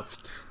there, Rob.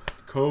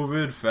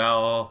 COVID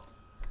foul.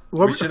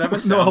 We should have a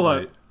soundbite. No, hold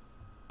on.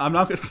 I'm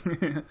not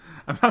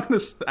gonna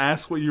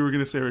ask what you were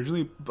gonna say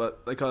originally, but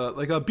like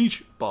a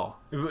beach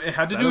ball. It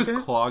had to do with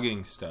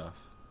clogging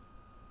stuff.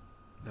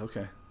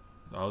 Okay.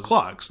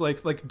 Clogs,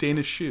 like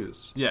Danish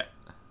shoes. Yeah.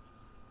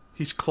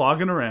 He's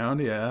clogging around,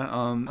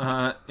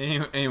 yeah.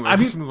 Anyway,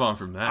 let's move on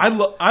from that.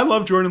 I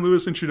love Jordan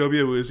Lewis and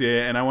Chidobe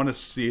Awuzie, and I want to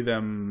see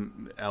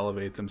them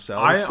elevate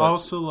themselves. I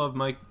also love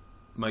Mike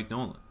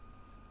Nolan.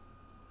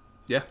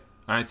 Yeah.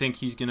 I think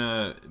he's going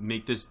to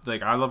make this...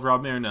 Like, I love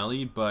Rob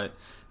Marinelli, but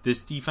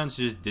this defense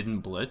just didn't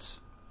blitz.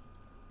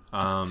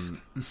 And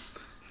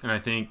I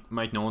think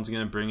Mike Nolan's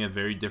going to bring a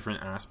very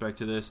different aspect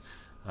to this.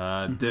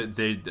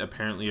 They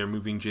apparently are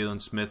moving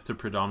Jalen Smith to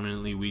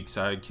predominantly weak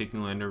side,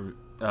 kicking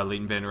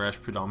Leighton Vander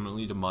Esch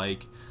predominantly to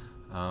Mike.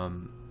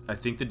 I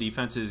think the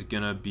defense is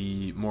going to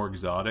be more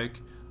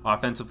exotic.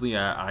 Offensively,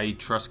 I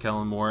trust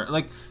Kellen more.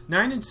 Like,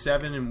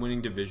 9-7 and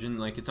winning division,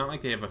 like, it's not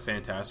like they have a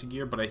fantastic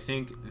year, but I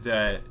think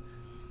that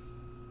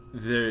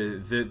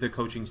the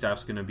coaching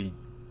staff's going to be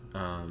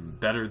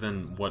better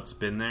than what's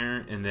been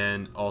there. And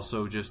then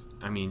also just,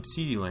 I mean,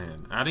 CeeDee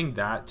Lamb, adding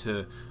that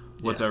to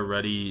what's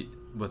already...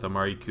 with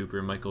Amari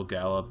Cooper, Michael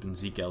Gallup, and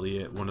Zeke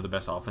Elliott, one of the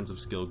best offensive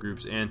skill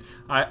groups. And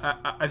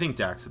I think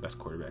Dak's the best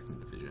quarterback in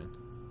the division.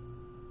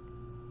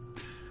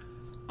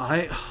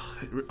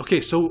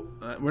 Okay, so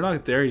we're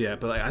not there yet,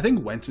 but like, I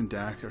think Wentz and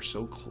Dak are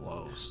so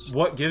close.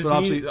 What gives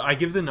me... I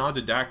give the nod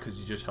to Dak because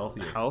he's just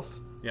healthier. Health?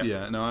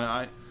 Yeah,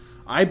 no,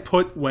 I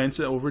put Wentz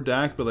over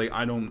Dak, but like,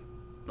 I'm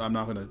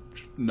not going to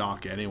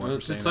knock anyone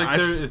for saying it's that.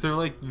 Like they're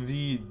like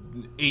the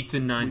 8th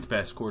and 9th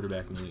best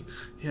quarterback in the league.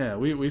 Yeah,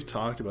 we've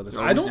talked about this.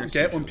 I don't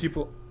get when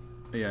people...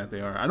 Yeah,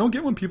 they are. I don't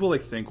get when people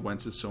like think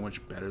Wentz is so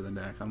much better than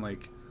Dak. I'm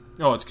like...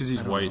 Oh, it's because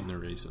he's white and they're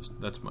racist.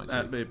 That's my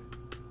take.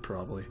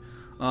 Probably.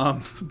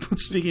 But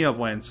speaking of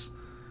Wentz,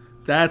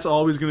 that's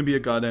always going to be a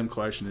goddamn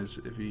question, is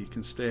if he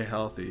can stay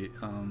healthy,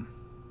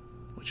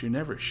 which you're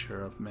never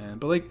sure of, man.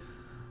 But like,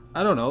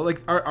 I don't know.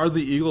 Like, are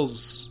the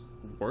Eagles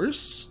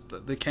worse?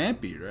 They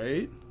can't be,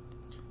 right?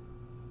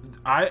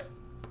 I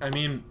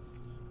mean,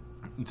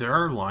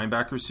 their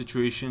linebacker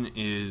situation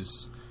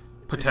is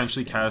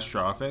potentially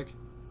catastrophic.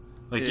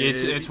 Like,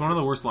 it's one of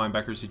the worst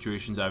linebacker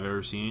situations I've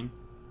ever seen.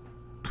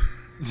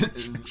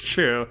 It's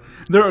true.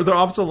 Their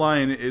offensive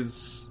line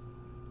is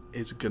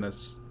gonna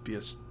be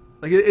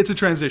it's a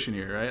transition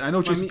year, right? I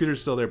know Jason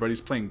Peters still there, but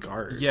he's playing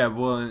guard. Yeah,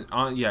 well,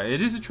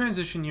 it is a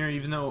transition year,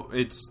 even though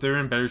they're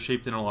in better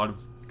shape than a lot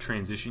of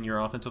transition year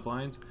offensive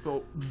lines.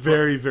 Well,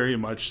 very, very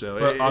much so.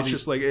 It's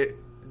just like it.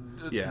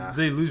 Yeah,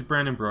 they lose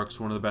Brandon Brooks,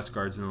 one of the best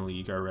guards in the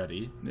league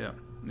already. Yeah,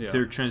 Yeah.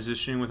 They're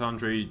transitioning with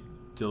Andre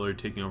Dillard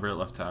taking over at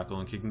left tackle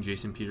and kicking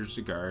Jason Peters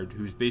to guard,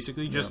 who's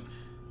basically just,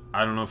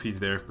 I don't know if he's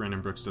there if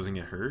Brandon Brooks doesn't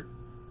get hurt.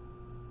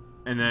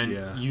 And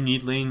then you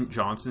need Lane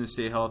Johnson to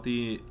stay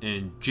healthy,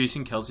 and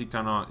Jason Kelsey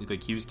kind of,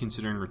 like, he was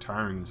considering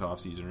retiring this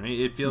offseason, right?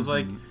 It feels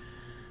like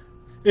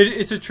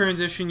it's a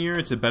transition year.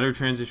 It's a better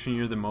transition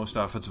year than most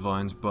offensive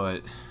lines,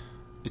 but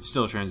it's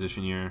still a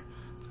transition year.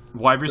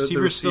 Wide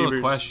receiver is still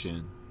a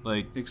question.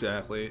 Like,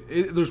 exactly.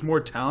 There's more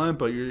talent,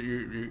 but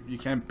you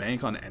can't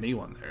bank on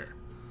anyone there.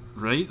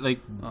 Right? Like,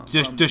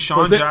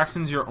 Deshaun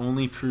Jackson's your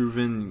only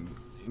proven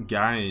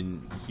guy,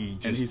 and he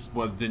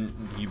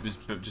was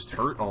just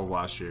hurt all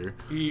last year.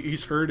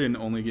 He's hurt and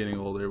only getting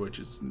older, which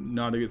is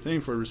not a good thing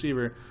for a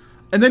receiver.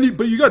 And then,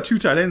 you got 2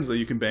 tight ends that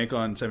you can bank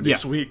on 7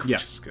 days a week,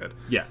 which is good.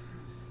 Yeah.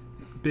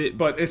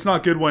 But it's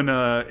not good when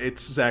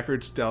it's Zach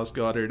Ertz, Dallas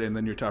Goedert, and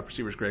then your top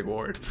receiver is Greg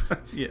Ward.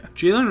 Yeah.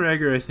 Jalen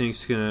Reagor, I think,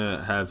 is going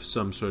to have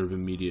some sort of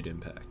immediate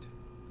impact.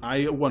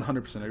 I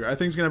 100% agree. I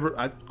think he's going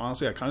to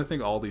honestly, I kind of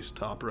think all these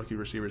top rookie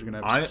receivers are going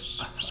to have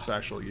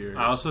special years.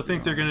 I also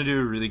think they're going to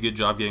do a really good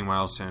job getting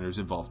Miles Sanders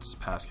involved as a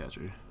pass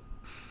catcher.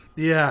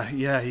 Yeah,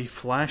 he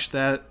flashed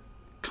that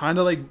kind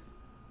of like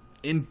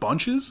in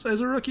bunches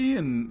as a rookie,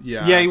 and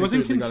he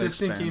wasn't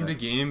consistent game to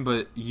game,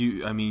 but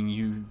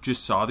you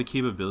just saw the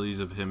capabilities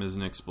of him as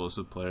an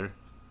explosive player,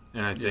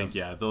 and I think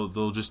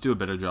they'll just do a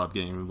better job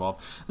getting him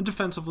involved. And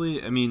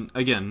defensively, I mean,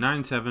 again,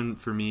 9-7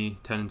 for me,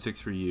 10-6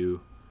 for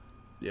you.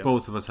 Yep.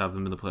 Both of us have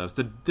them in the playoffs.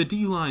 The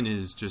D line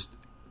is just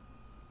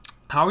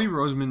Howie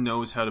Roseman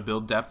knows how to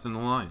build depth in the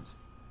lines.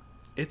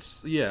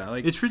 It's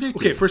ridiculous.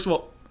 Okay, first of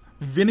all,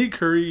 Vinny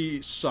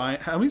Curry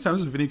signed. How many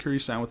times did Vinny Curry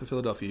sign with the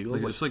Philadelphia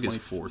Eagles? It's like his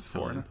 4th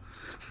time.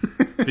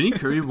 Vinny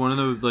Curry, one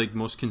of the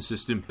most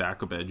consistent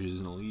backup edges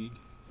in the league.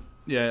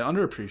 Yeah,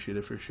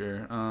 underappreciated for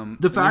sure.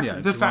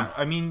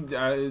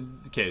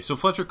 Okay, so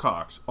Fletcher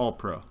Cox, all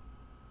pro.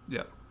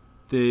 Yeah.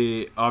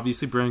 They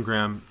obviously Brandon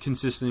Graham,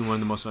 consistently one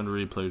of the most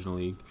underrated players in the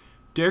league.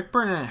 Derek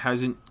Barnett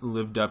hasn't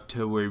lived up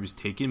to where he was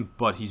taken,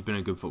 but he's been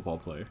a good football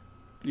player.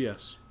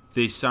 Yes.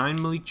 They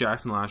signed Malik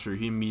Jackson last year.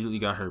 He immediately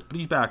got hurt, but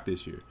he's back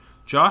this year.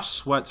 Josh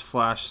Sweat's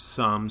flashed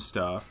some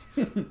stuff.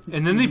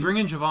 And then they bring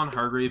in Javon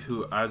Hargrave,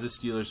 who, as a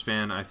Steelers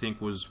fan, I think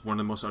was one of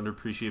the most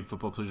underappreciated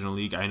football players in the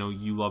league. I know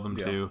you love him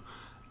too.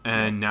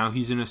 And now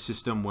he's in a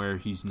system where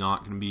he's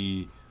not going to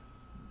be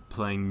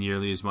playing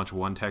nearly as much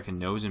one-tech and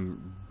nose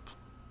and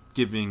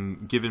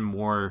given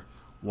more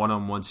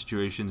one-on-one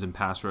situations and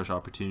pass rush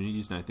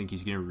opportunities, and I think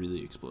he's going to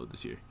really explode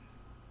this year.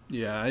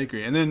 Yeah, I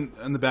agree. And then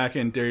on the back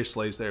end, Darius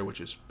Slay's there, which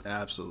is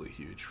absolutely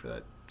huge for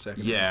that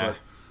second. Yeah.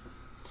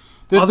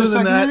 The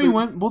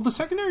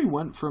secondary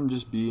went from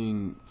just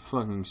being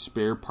fucking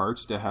spare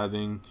parts to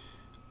having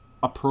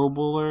a Pro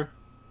Bowler,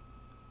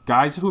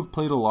 guys who have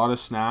played a lot of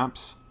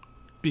snaps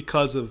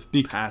because of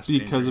past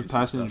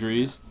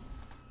injuries.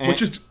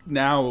 Which is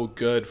now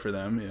good for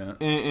them, yeah.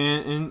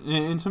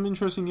 And some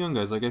interesting young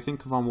guys. Like, I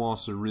think Kevon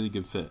Wallace is a really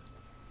good fit.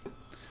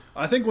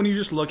 I think when you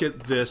just look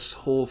at this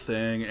whole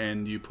thing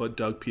and you put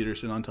Doug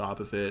Peterson on top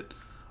of it,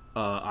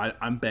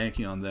 I'm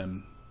banking on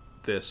them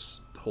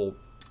this whole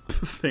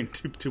thing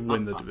to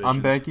win the division.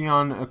 I'm banking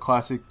on a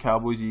classic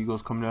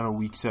Cowboys-Eagles coming down to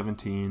Week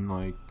 17,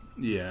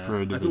 for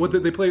a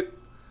division.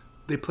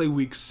 They play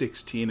Week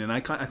 16, and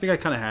I think I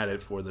kind of had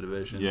it for the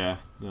division. Yeah,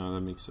 no,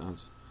 that makes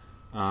sense.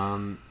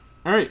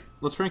 All right,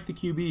 let's rank the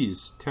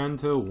QBs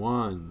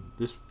 10-1.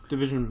 This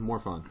division more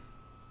fun.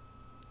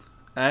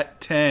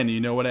 At 10, you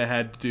know what I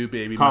had to do,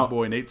 baby. My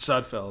boy Nate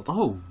Sudfeld.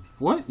 Oh,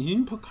 what? You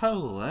didn't put Kyle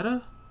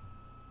Lauletta?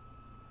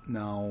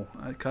 No,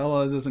 Kyle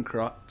Lauletta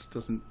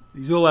doesn't.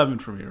 He's 11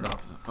 for me,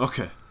 Rob.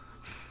 Okay.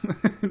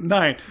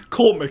 9,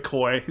 Colt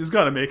McCoy. He's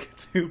got to make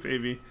it too,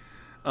 baby.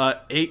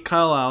 8,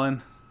 Kyle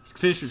Allen.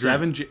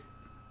 7,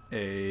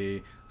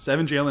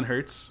 Jalen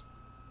Hurts.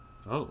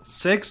 Oh.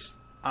 6.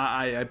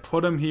 I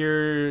put him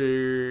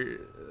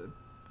here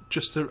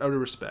just out of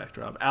respect,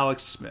 Rob.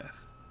 Alex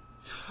Smith.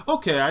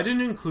 Okay, I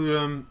didn't include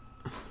him,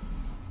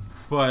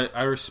 but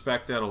I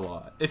respect that a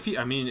lot. If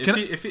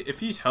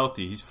he's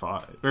healthy, he's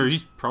 5, or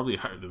he's probably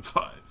higher than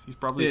 5. He's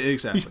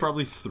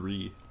probably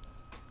 3.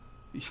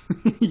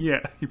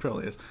 Yeah, he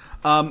probably is.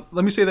 Let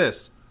me say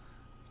this: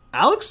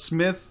 Alex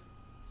Smith.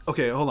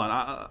 Okay, hold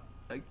on.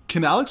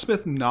 Can Alex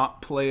Smith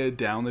not play it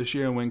down this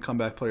year and win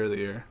Comeback Player of the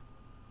Year?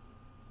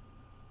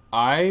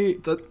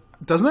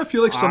 Doesn't that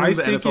feel like something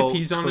the NFL if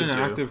he's on an do?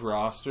 active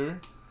roster,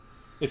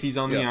 if he's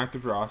on the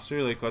active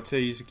roster, like let's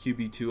say he's a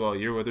QB2 all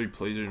year, whether he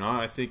plays or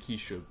not, I think he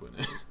should win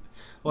it.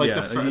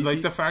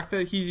 The fact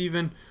that he's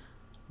even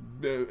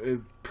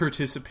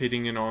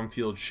participating in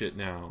on-field shit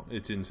now,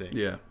 it's insane.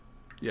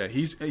 Yeah.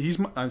 He's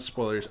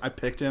spoilers. I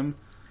picked him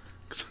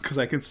because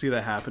I can see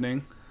that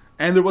happening,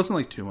 and there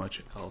wasn't too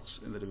much else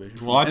in the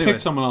division. Well, I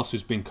picked someone else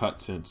who's been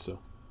cut since, so.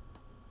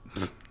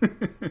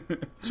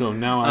 So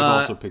now I've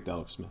also picked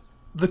Alex Smith.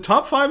 The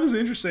top 5 is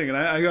interesting, and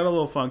I got a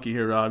little funky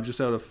here, Rob, just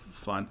out of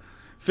fun.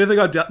 5th,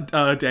 I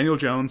got Daniel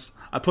Jones.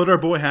 I put our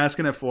boy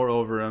Haskin at 4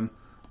 over him.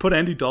 Put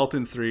Andy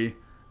Dalton 3, and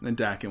then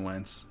Dak and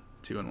Wentz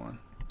 2 and 1.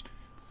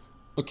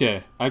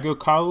 Okay, I go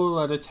Kyle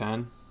Lauletta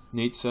 10,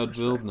 Nate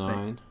Sudfeld,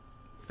 9.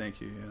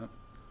 Thank you, yeah.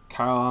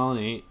 Kyle Allen,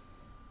 8.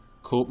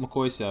 Colt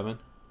McCoy, 7.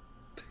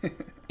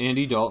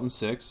 Andy Dalton,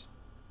 6.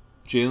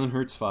 Jalen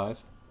Hurts,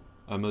 5.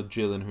 I'm a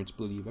Jalen Hurts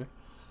believer.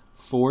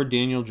 4,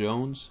 Daniel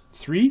Jones.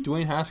 3,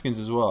 Dwayne Haskins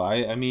as well.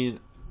 I mean,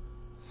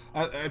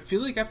 I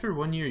feel like after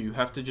 1 year, you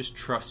have to just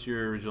trust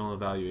your original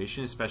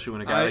evaluation, especially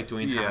when a guy like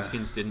Dwayne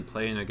Haskins didn't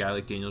play and a guy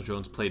like Daniel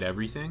Jones played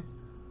everything.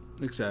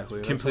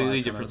 Exactly.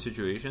 Completely different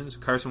situations.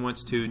 Carson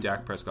Wentz, 2.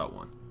 Dak Prescott,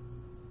 1.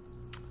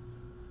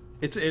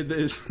 It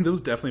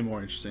was definitely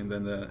more interesting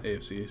than the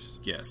AFC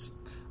East. Yes.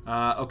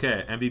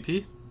 Okay,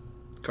 MVP?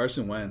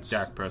 Carson Wentz.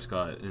 Dak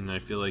Prescott. And I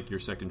feel like your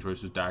second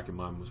choice was Dak and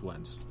mine was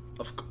Wentz.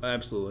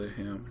 Absolutely,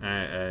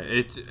 yeah.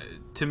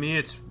 To me,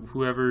 it's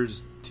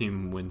whoever's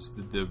team wins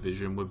the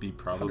division would be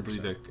probably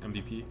 100%. The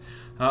MVP.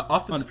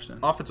 100%.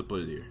 Offensive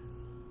player of the year.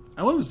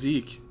 I went with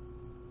Zeke.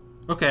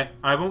 Okay,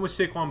 I went with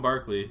Saquon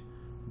Barkley,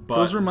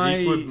 but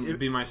Zeke would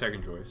be my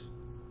second choice.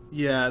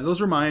 Yeah, those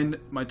were my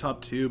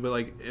top 2, but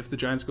like if the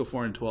Giants go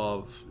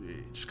 4-12,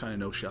 just kind of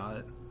no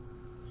shot.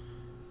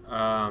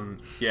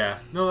 Yeah,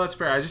 no, that's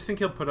fair. I just think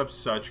he'll put up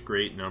such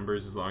great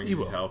numbers as long as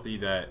he's healthy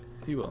that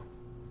he will.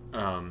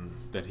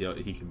 That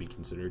he can be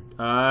considered.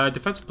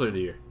 Defensive player of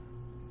the year.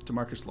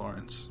 DeMarcus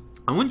Lawrence.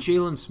 I went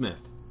Jalen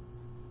Smith.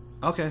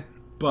 Okay.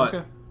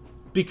 But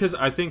because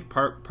I think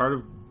part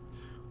of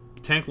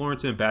Tank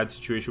Lawrence in a bad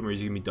situation where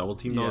he's going to be double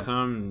teamed all the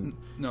time.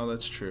 No,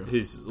 that's true.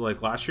 His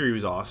last year he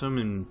was awesome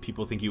and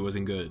people think he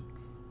wasn't good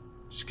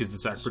just because the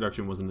sack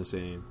production wasn't the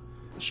same.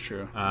 That's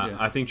true.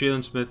 I think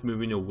Jalen Smith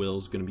moving to Will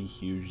is going to be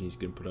huge and he's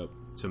going to put up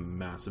some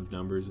massive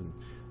numbers. And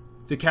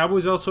the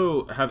Cowboys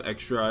also have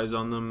extra eyes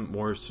on them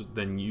more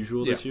than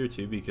usual this year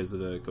too because of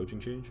the coaching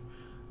change.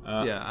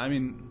 I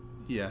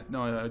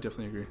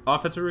definitely agree.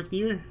 Offensive Rookie of the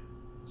Year?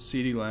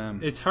 CeeDee Lamb.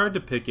 It's hard to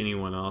pick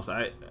anyone else.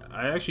 I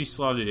actually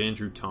slotted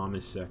Andrew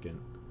Thomas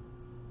second.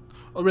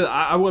 Oh, really?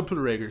 I would put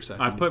Rager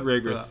second. I put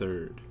Rager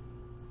third.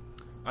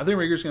 I think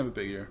Rager's going to have a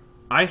big year.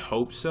 I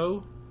hope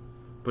so,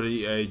 but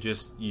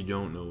you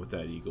don't know with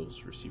that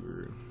Eagles receiver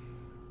room.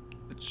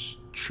 It's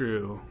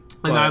true.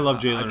 And I love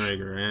Jalen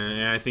Rager,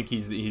 and I think he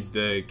was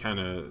the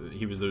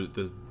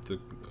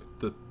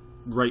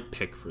right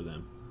pick for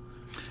them.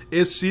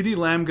 Is CeeDee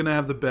Lamb going to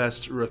have the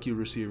best rookie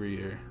receiver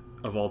year?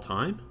 Of all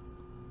time?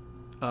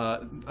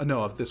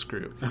 No, of this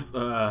group.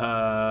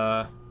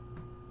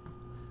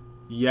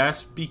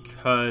 Yes,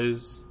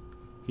 because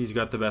he's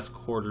got the best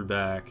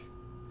quarterback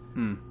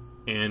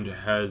and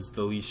has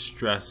the least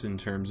stress in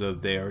terms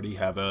of they already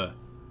have a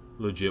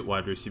legit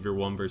wide receiver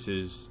one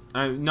versus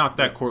not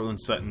that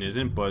Cortland Sutton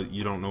isn't, but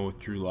you don't know with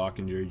Drew Lock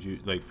and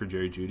for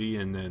Jerry Jeudy,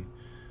 and then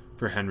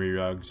for Henry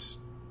Ruggs,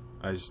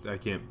 I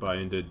can't buy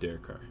into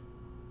Derek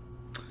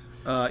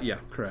Carr. Yeah,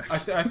 correct.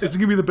 Is it going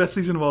to be the best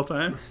season of all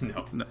time?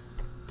 No.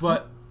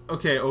 But,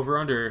 okay, over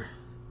under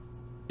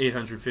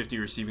 850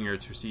 receiving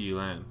yards for CeeDee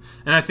Lamb.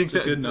 And I think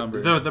that good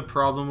number. The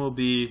problem will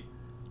be...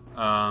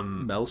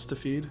 Mel's to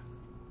feed?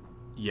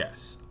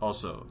 Yes.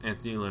 Also,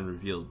 Anthony Lynn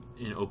revealed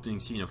in opening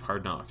scene of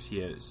Hard Knocks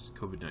he has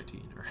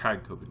COVID-19, or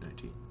had COVID-19.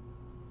 Do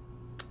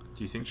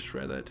you think... I just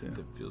read that, too.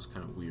 That feels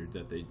kind of weird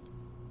that they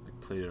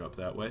played it up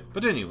that way.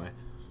 But anyway.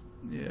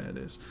 Yeah, it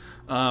is.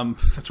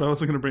 That's why I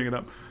wasn't going to bring it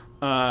up.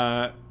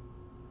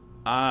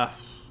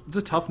 It's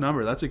a tough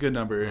number. That's a good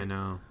number. I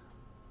know.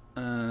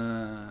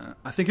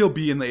 I think he'll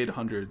be in the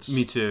 800s.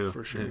 Me too.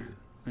 For sure.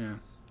 Yeah.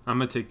 I'm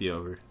going to take the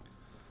over.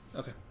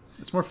 Okay.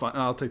 It's more fun.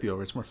 I'll take the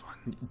over. It's more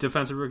fun.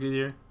 Defensive Rookie of the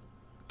Year?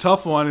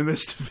 Tough one in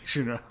this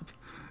division.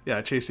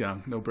 Yeah, Chase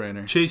Young. No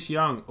brainer. Chase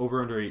Young,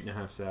 over under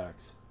 8.5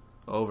 sacks.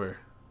 Over.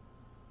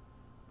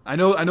 I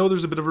know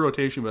there's a bit of a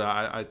rotation, but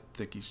I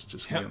think he's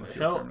just going to be on the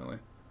field permanently.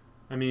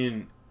 I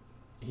mean,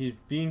 he's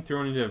being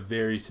thrown into a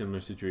very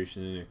similar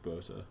situation to Nick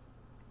Bosa.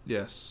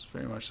 Yes,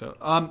 very much so.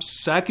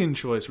 Second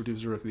choice for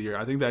Defensive Rookie of the Year.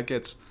 I think that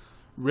gets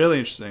really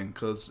interesting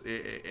because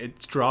it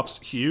drops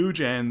huge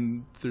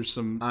and there's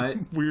some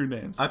weird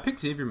names. I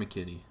picked Xavier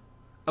McKinney.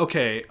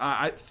 Okay,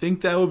 I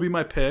think that would be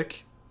my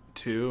pick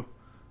too.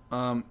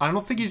 I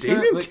don't think he's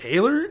David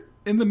Taylor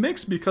in the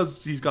mix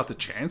because he's got the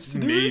chance to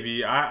do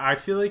maybe. I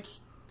feel like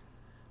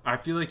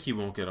he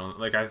won't get on.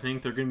 I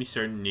think they're going to be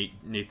starting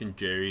Nathan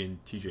Jerry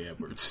and TJ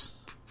Edwards.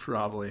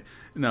 Probably.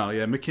 No,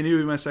 yeah, McKinney would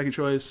be my second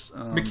choice.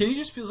 McKinney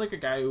just feels like a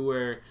guy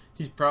where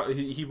he's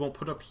probably he won't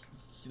put up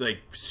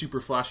super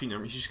flashy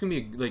numbers. He's just gonna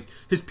be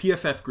his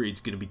PFF grade's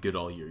gonna be good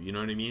all year. You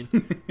know what I mean?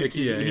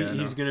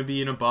 He's gonna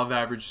be an above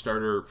average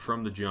starter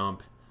from the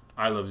jump.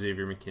 I love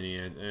Xavier McKinney,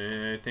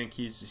 and I think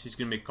he's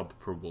gonna make a couple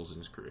Pro Bowls in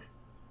his career.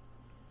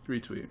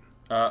 Retweet.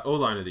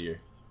 O-line of the year.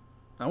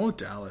 I want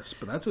Dallas,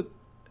 but that's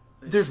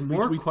There's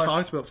more we questions.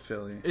 talked about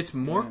Philly. It's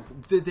more.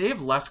 Yeah. They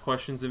have less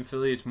questions than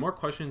Philly. It's more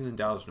questions than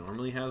Dallas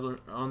normally has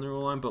on their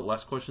O-line, but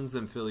less questions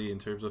than Philly in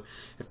terms of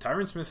if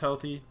Tyron Smith's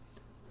healthy,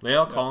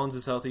 La'el Collins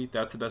is healthy.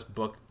 That's the best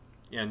book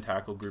and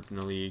tackle group in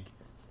the league.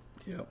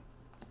 Yep.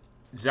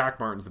 Zach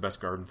Martin's the best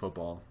guard in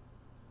football.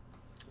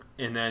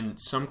 And then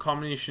some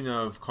combination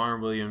of Connor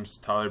Williams,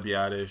 Tyler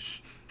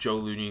Biadasz, Joe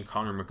Looney, and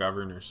Connor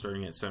McGovern are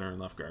starting at center and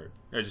left guard.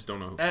 I just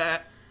don't know who.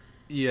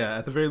 Yeah,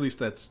 at the very least,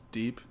 that's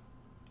deep.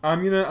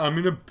 I'm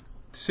gonna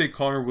say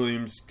Connor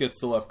Williams gets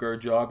the left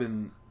guard job,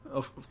 and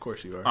Of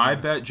course you are. I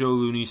bet Joe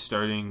Looney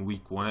starting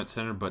week 1 at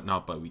center, but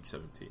not by week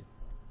 17.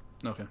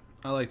 Okay.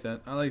 I like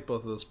that. I like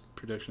both of those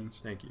predictions.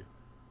 Thank you.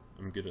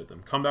 I'm good at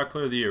them. Comeback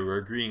player of the year, we're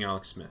agreeing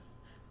Alex Smith.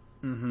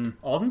 Mm-hmm.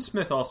 Alden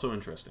Smith, also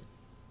interesting.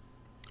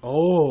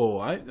 Oh,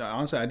 I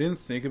honestly, I didn't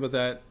think about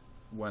that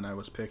when I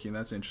was picking.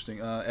 That's interesting.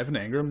 Evan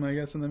Engram, I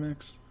guess, in the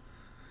mix.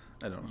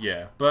 I don't know.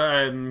 Yeah, but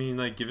I mean,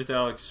 like, give it to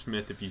Alex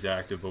Smith if he's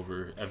active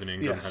over Evan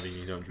Engram having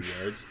 800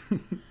 yards.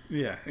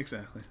 Yeah,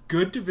 exactly.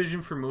 Good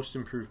division for most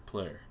improved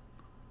player.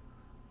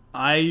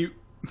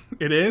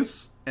 It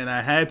is, and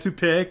I had to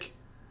pick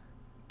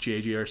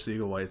J.J.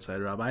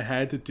 Arcega-Whiteside, Rob. I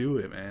had to do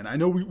it, man. I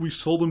know we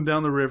sold him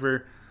down the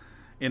river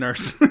in our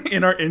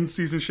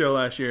in-season show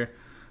last year,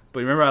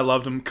 but remember I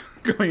loved him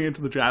going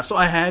into the draft, so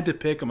I had to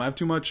pick him. I have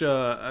too much. It's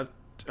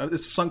a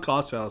sunk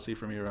cost fallacy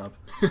for me, Rob.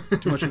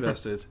 Too much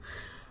invested.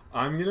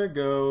 I'm gonna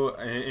go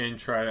and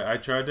try to. I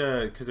tried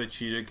to, because I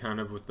cheated kind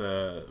of with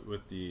the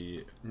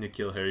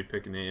N'Keal Harry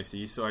pick in the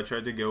AFC. So I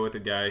tried to go with a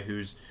guy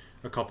who's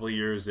a couple of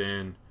years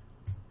in,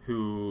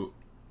 who,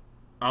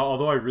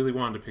 although I really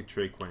wanted to pick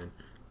Trey Quinn,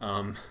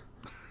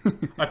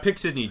 I picked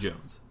Sidney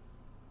Jones.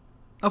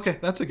 Okay,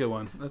 that's a good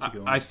one.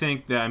 I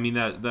think that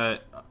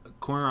that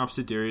corner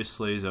opposite Darius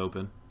Slay is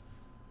open.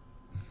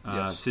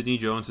 Yes. Sidney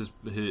Jones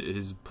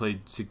has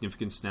played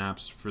significant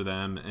snaps for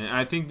them, and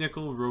I think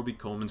nickel Roby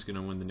Coleman's going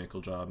to win the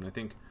nickel job, and I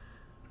think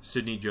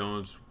Sidney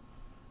Jones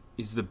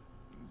is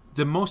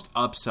the most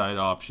upside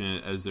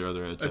option as their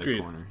other outside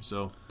corner.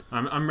 So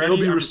I'm ready.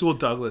 It'll be Rasul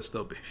Douglas,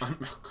 though, baby.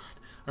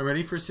 I'm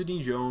ready for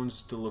Sidney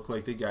Jones to look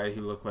like the guy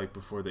he looked like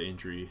before the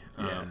injury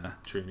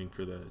training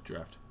for the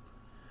draft.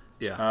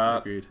 Yeah,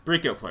 agreed.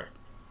 Breakout player.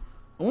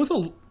 I went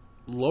with a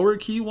lower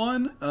key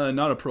one,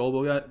 not a Pro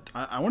Bowl guy.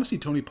 I want to see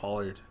Tony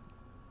Pollard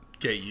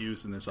get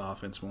used in this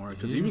offense more,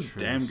 because he was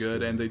damn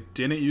good, and they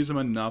didn't use him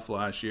enough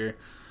last year.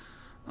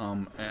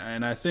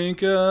 And I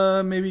think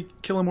maybe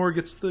Kellen Moore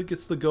gets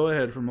the go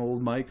ahead from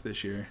old Mike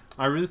this year.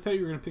 I really thought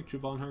you were going to pick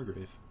Javon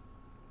Hargrave.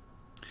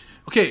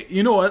 Okay,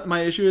 you know what?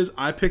 My issue is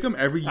I pick him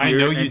every year. I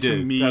know you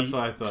did. That's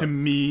what I thought. To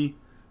me,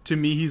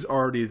 he's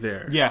already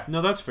there. Yeah,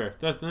 no, that's fair.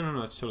 No,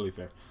 that's totally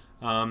fair.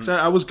 So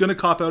I was gonna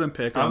cop out and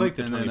pick him. I like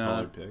the Tony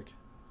Pollard pick.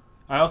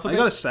 I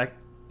got a sec.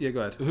 Yeah,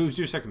 go ahead. Who's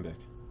your second pick?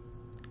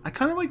 I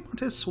kind of like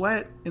Montez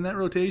Sweat in that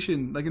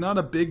rotation. Like, not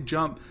a big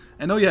jump.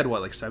 I know he had,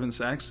 7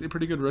 sacks? A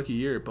pretty good rookie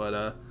year,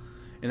 but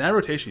in that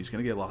rotation, he's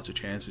going to get lots of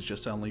chances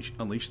just to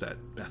unleash that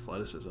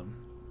athleticism.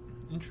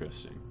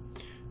 Interesting.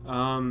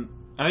 I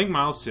think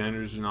Miles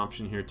Sanders is an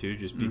option here, too,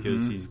 just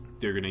because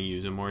they're going to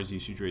use him more. His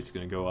usage rate's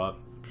going to go up.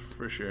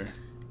 For sure.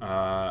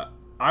 I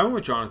went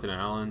with Jonathan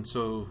Allen.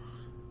 So,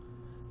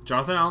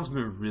 Jonathan Allen's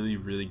been really,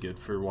 really good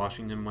for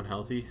Washington when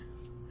healthy.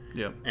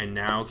 Yep. And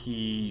now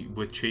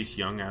with Chase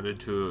Young added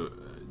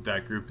to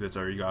that group that's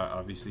already got,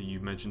 obviously, you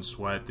mentioned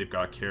Sweat, they've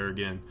got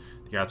Kerrigan,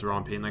 they got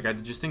Deron Payne. Like, I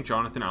just think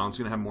Jonathan Allen's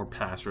going to have more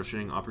pass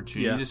rushing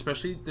opportunities,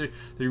 especially they're going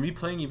to be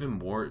playing even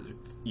more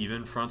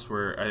even fronts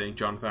where I think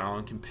Jonathan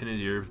Allen can pin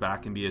his ears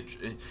back and be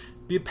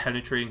a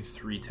penetrating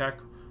 3 tech,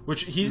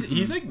 which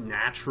he's like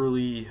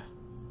naturally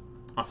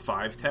a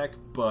 5 tech,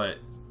 but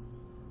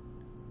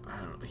I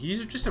don't know,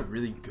 he's just a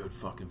really good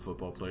fucking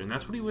football player, and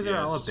that's what he was at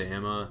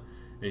Alabama.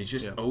 And he's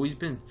just always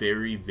been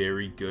very,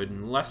 very good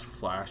and less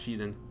flashy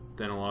than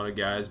a lot of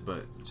guys,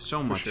 but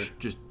so much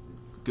just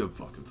good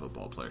fucking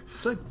football player.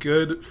 It's a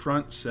good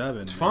front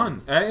 7. It's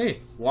fun.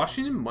 Hey,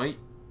 Washington might,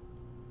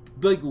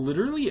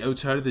 literally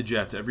outside of the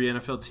Jets, every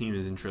NFL team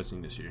is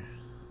interesting this year.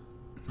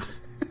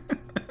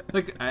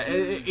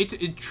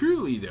 It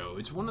truly, though,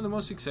 it's one of the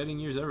most exciting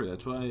years ever.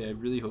 That's why I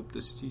really hope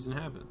this season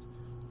happens.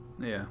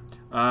 Yeah.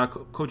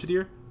 Coach of the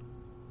year?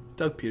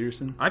 Doug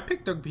Peterson. I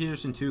picked Doug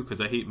Peterson, too,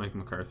 because I hate Mike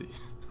McCarthy.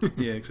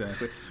 Yeah,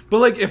 exactly.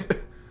 But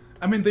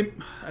I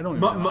don't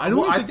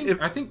know.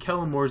 I think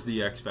Kellen Moore's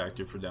the X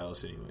factor for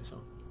Dallas anyway.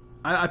 So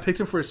I picked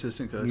him for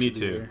assistant coach. Me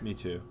too.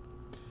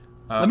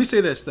 Let me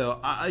say this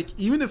though: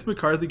 even if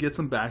McCarthy gets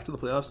them back to the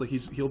playoffs,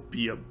 he'll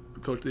be a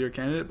coach of the year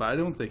candidate, but I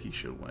don't think he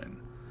should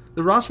win.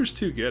 The roster's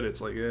too good.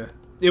 It's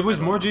it was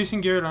more Jason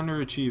Garrett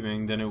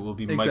underachieving than it will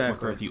be Mike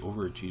McCarthy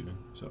overachieving.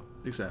 So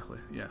exactly,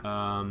 yeah.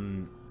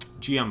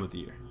 GM of the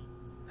year.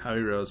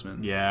 Howie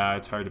Roseman. Yeah,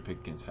 it's hard to pick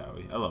against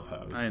Howie. I love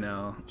Howie. I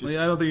know. I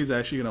don't think he's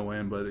actually going to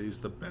win, but he's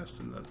the best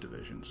in the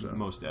division. So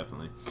most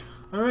definitely.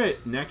 All right,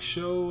 next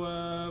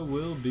show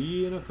will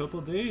be in a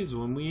couple days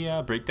when we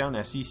break down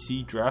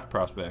SEC draft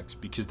prospects,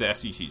 because the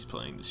SEC's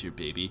playing this year,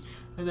 baby.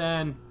 And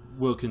then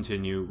we'll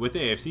continue with the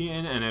AFC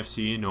and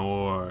NFC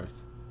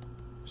North.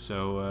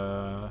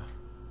 So,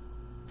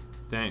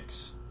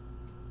 thanks.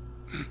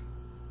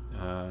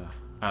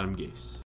 Adam Gase.